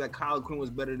years ago that Kyle Quinn was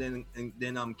better than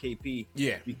KP.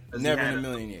 Yeah, never in a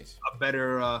million years. A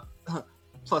better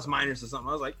plus minus or something.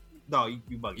 I was like, no, you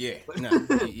bugging. Yeah,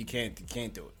 no, you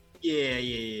can't do it.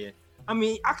 Yeah. I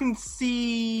mean, I can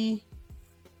see.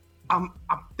 I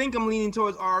think I'm leaning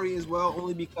towards Ari as well,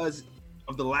 only because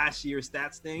of the last year's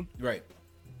stats thing. Right.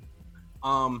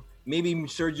 Maybe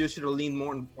Sergio should have leaned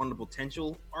more on the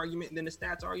potential argument than the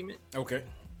stats argument. Okay.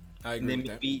 I agree with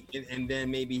that. And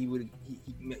then maybe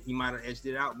he might have edged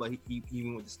it out, but he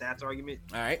went with the stats argument.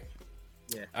 All right.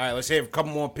 Yeah. All right, let's have a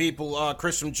couple more people.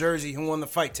 Chris from Jersey, who won the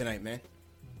fight tonight, man?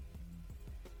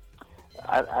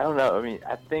 I don't know. I mean,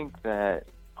 I think that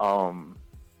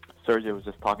Sergio was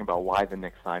just talking about why the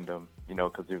Knicks signed him, you know,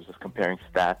 because he was just comparing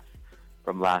stats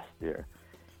from last year.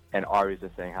 And Ari's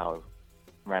just saying how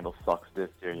Randall sucks this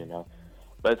year, you know.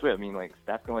 But it's weird. I mean, like,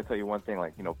 stats can only tell you one thing.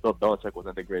 Like, you know, Bill Belichick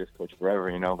wasn't the greatest coach forever,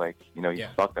 you know. Like, you know, he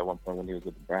sucked at one point when he was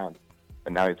with the Browns.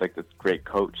 But now he's, like, this great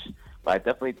coach. But I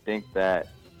definitely think that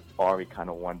Ari kind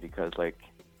of won because, like,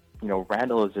 you know,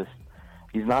 Randall is just,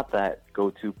 he's not that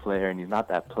go-to player, and he's not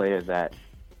that player that,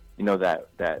 you know, that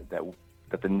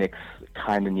the Knicks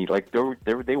kind of need. Like,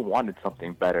 they wanted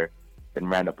something better than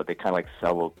Randall, but they kind of, like,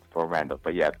 settled for Randall.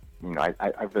 But, yeah, you know,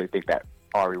 I really think that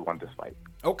Ari won this fight.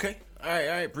 Okay. All right.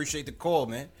 I appreciate the call,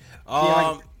 man.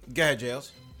 Go ahead,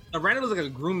 Jails. Randall looks like a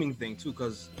grooming thing, too,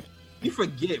 because you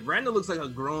forget, Randall looks like a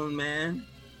grown man,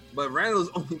 but Randall's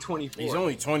only 24. He's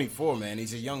only 24, man.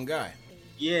 He's a young guy.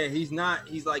 Yeah, he's not.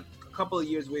 He's like a couple of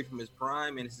years away from his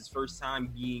prime, and it's his first time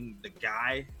being the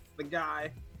guy.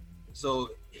 So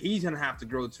he's going to have to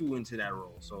grow, too, into that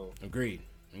role. So Agreed.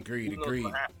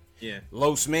 Yeah.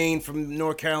 Los Maine from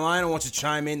North Carolina wants to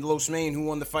chime in. Los Maine, who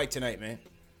won the fight tonight, man?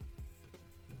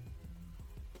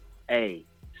 Hey,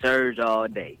 Serge all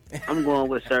day. I'm going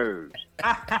with Serge.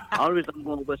 Only reason I'm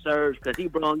going with Serge because he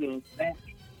brung in stats,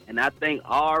 and I think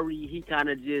Ari, he kind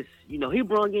of just, you know, he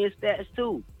brung in stats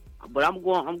too. But I'm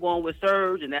going with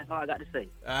Serge, and that's all I got to say.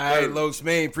 All right, Los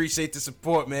Maine, appreciate the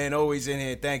support, man. Always in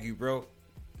here. Thank you, bro.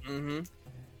 Mm-hmm.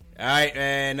 All right,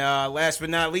 and last but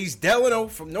not least, Delano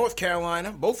from North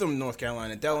Carolina. Both of them North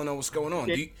Carolina. Delano, what's going on?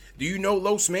 Do you know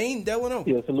Los Maine, Delano?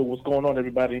 Yeah, salute. What's going on,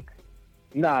 everybody?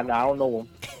 Nah, I don't know him.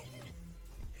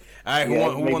 All right,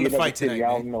 who won the fight tonight? I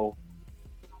don't know.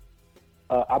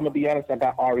 I'm going to be honest, I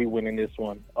got Ari winning this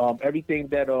one. Everything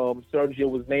that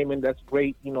Sergio was naming, that's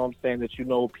great. You know what I'm saying? That you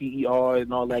know, PER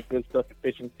and all that good stuff,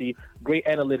 efficiency, great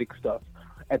analytic stuff.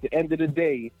 At the end of the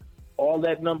day, all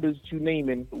that numbers you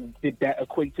naming, did that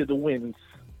equate to the wins?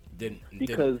 Didn't.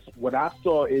 Because what I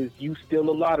saw is you still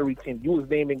a lottery team. You was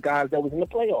naming guys that was in the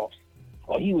playoffs.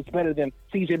 Or he was better than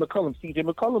C.J. McCollum. C.J.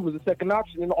 McCollum was the second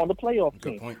option on the playoff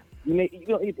team. Good point. You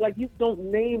know, like, you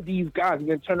don't name these guys and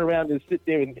then turn around and sit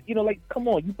there and, you know, like, come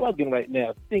on, you bugging right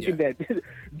now. Thinking that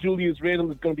Julius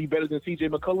Randle is going to be better than C.J.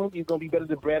 McCollum. He's going to be better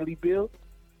than Bradley Beal.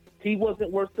 He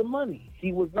wasn't worth the money.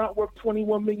 He was not worth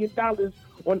 $21 million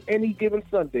on any given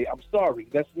Sunday. I'm sorry.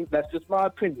 That's just my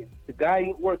opinion. The guy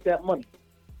ain't worth that money.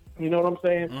 You know what I'm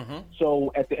saying? Mm-hmm.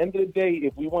 So at the end of the day,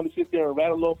 if we want to sit there and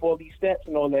rattle off all these stats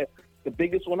and all that, the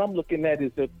biggest one I'm looking at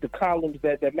is the columns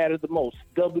that matter the most,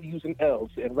 W's and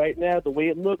L's. And right now, the way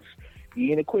it looks,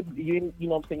 you ain't you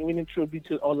know what I'm saying, you ain't in tribute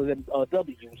to all of them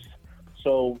W's.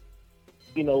 So,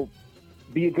 you know,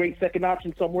 be a great second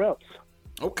option somewhere else.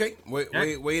 Okay,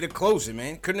 way to close it,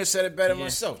 man. Couldn't have said it better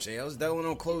myself, JLs.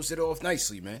 Delano closed it off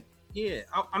nicely, man. Yeah,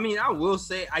 I mean, I will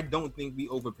say I don't think we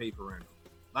overpaid for Randall.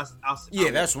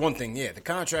 That's one thing. Yeah, the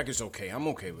contract is okay. I'm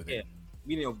okay with it. Yeah,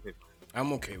 we didn't overpay for him.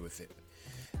 I'm okay with it.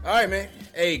 All right, man.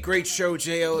 Hey, great show,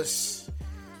 JLs.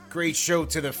 Great show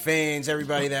to the fans,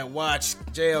 everybody that watched.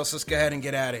 JLs, let's go ahead and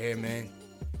get out of here, man.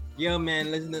 Yeah,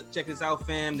 man. Check this out,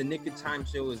 fam. The Nick of Time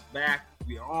show is back.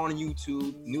 We are on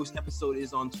YouTube. Newest episode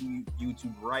is on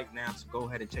YouTube right now, so go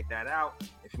ahead and check that out.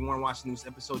 If you want to watch the newest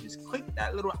episode, just click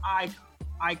that little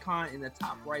icon in the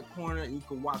top right corner, and you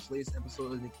can watch the latest episode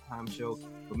of the Nick Time Show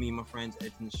with me and my friends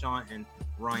Edson Sean and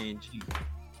Ryan G.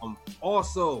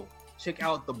 Also, check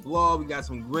out the blog. We got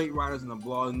some great writers in the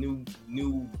blog.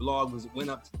 New blog went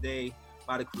up today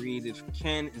by the creative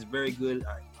Ken. Is very good.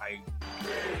 I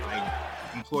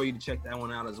implore you to check that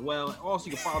one out as well. Also,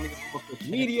 you can follow me on social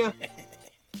media.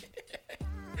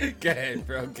 Go ahead,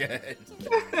 bro. Go ahead.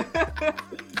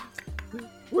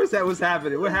 What's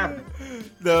happening? What happened?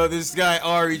 No, this guy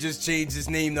Ari just changed his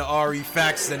name to Ari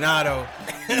Faxinato.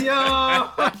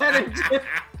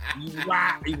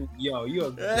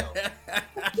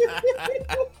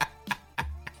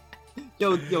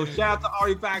 Yo, shout out to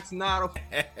Ari Faxinato.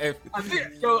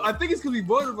 I think it's because we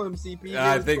voted for him, CP.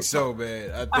 I think so, man.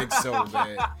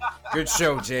 Good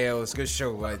show, JL. Good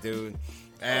show, my dude.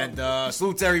 And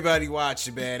salute to everybody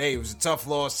watching, man. Hey, it was a tough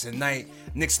loss tonight.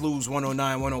 Knicks lose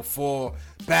 109-104.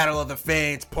 Battle of the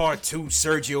Fans, Part 2,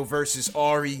 Sergio versus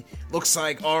Ari. Looks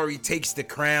like Ari takes the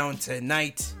crown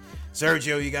tonight.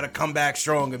 Sergio, you got to come back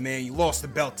stronger, man. You lost the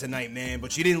belt tonight, man,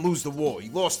 but you didn't lose the war.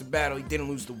 You lost the battle. You didn't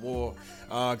lose the war.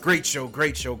 Great show.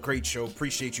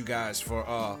 Appreciate you guys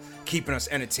for keeping us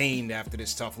entertained after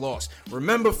this tough loss.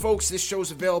 Remember, folks, this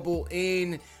show's available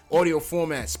in audio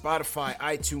format, Spotify,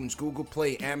 iTunes, Google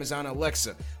Play, Amazon,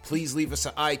 Alexa. Please leave us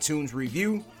an iTunes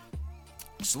review.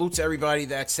 Salute to everybody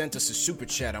that sent us a super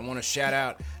chat. I want to shout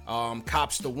out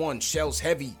Cops the One. Shells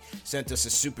Heavy sent us a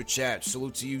super chat.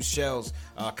 Salute to you, Shells.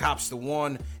 Cops the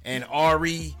One and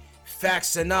Ari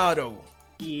Faxinato.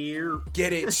 Here.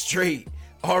 Get it straight.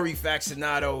 Ari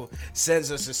Faxinato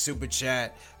sends us a super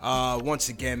chat. Once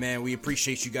again, man, we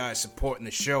appreciate you guys supporting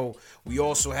the show. We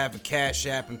also have a Cash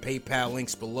App and PayPal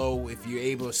links below. If you're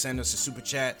able to send us a super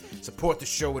chat, support the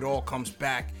show. It all comes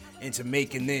back into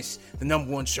making this the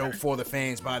 #1 show for the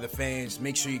fans, by the fans.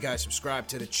 Make sure you guys subscribe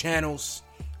to the channels.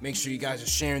 Make sure you guys are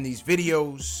sharing these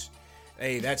videos.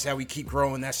 Hey, that's how we keep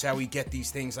growing. That's how we get these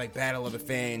things like Battle of the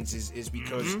Fans is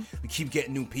because we keep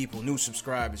getting new people, new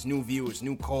subscribers, new viewers,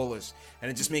 new callers, and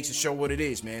it just makes the show what it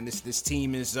is, man. This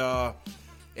team is hey,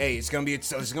 it's gonna be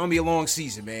a long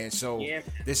season, man. So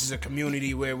This is a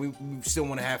community where we still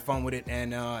want to have fun with it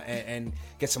and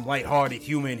get some lighthearted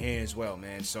humor in here as well,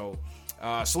 man. So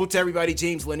salute to everybody.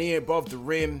 James Lanier, Above the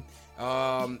Rim,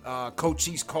 Coach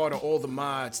East Carter, all the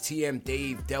mods, TM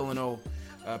Dave, Delano.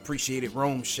 Appreciate it.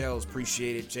 Rome Shells,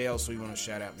 appreciate it. JL, so you want to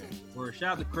shout out, man? Or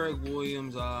shout out to Craig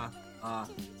Williams,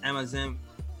 Amazon,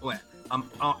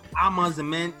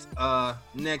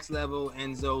 Next Level,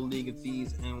 Enzo, League of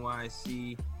Thieves,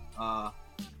 NYC,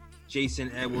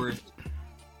 Jason Edwards,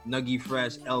 Nuggy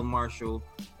Fresh, L Marshall,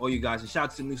 all you guys. And shout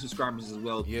out to new subscribers as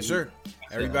well. Yes, sir.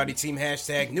 Everybody, team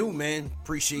 #new, man.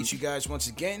 Appreciate you guys once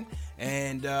again.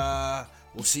 And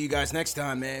we'll see you guys next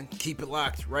time, man. Keep it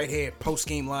locked right here. Post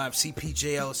Game Live,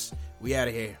 CPJLs. We out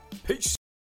of here. Peace.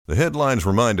 The headlines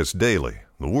remind us daily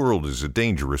the world is a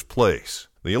dangerous place.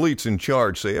 The elites in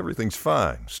charge say everything's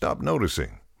fine. Stop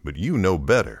noticing. But you know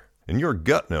better. And your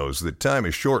gut knows that time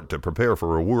is short to prepare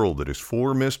for a world that is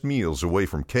 4 missed meals away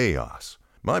from chaos.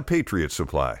 My Patriot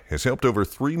Supply has helped over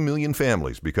 3 million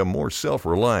families become more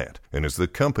self-reliant and is the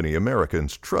company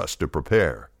Americans trust to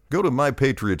prepare. Go to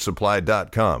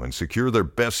MyPatriotSupply.com and secure their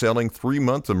best-selling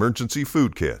 3-month emergency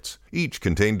food kits. Each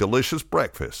contain delicious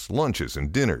breakfasts, lunches,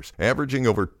 and dinners, averaging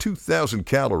over 2,000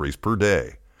 calories per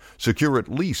day. Secure at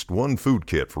least 1 food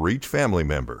kit for each family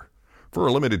member. For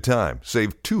a limited time,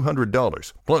 save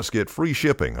 $200, plus get free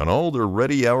shipping on all their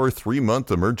Ready Hour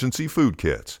 3-month emergency food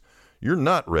kits. You're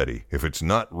not ready if it's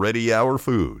not Ready Hour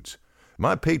Foods.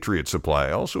 My Patriot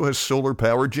Supply also has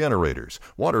solar-powered generators,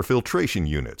 water filtration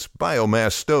units,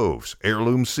 biomass stoves,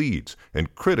 heirloom seeds,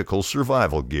 and critical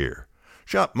survival gear.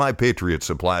 Shop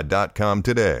MyPatriotSupply.com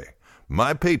today.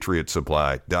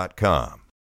 MyPatriotSupply.com.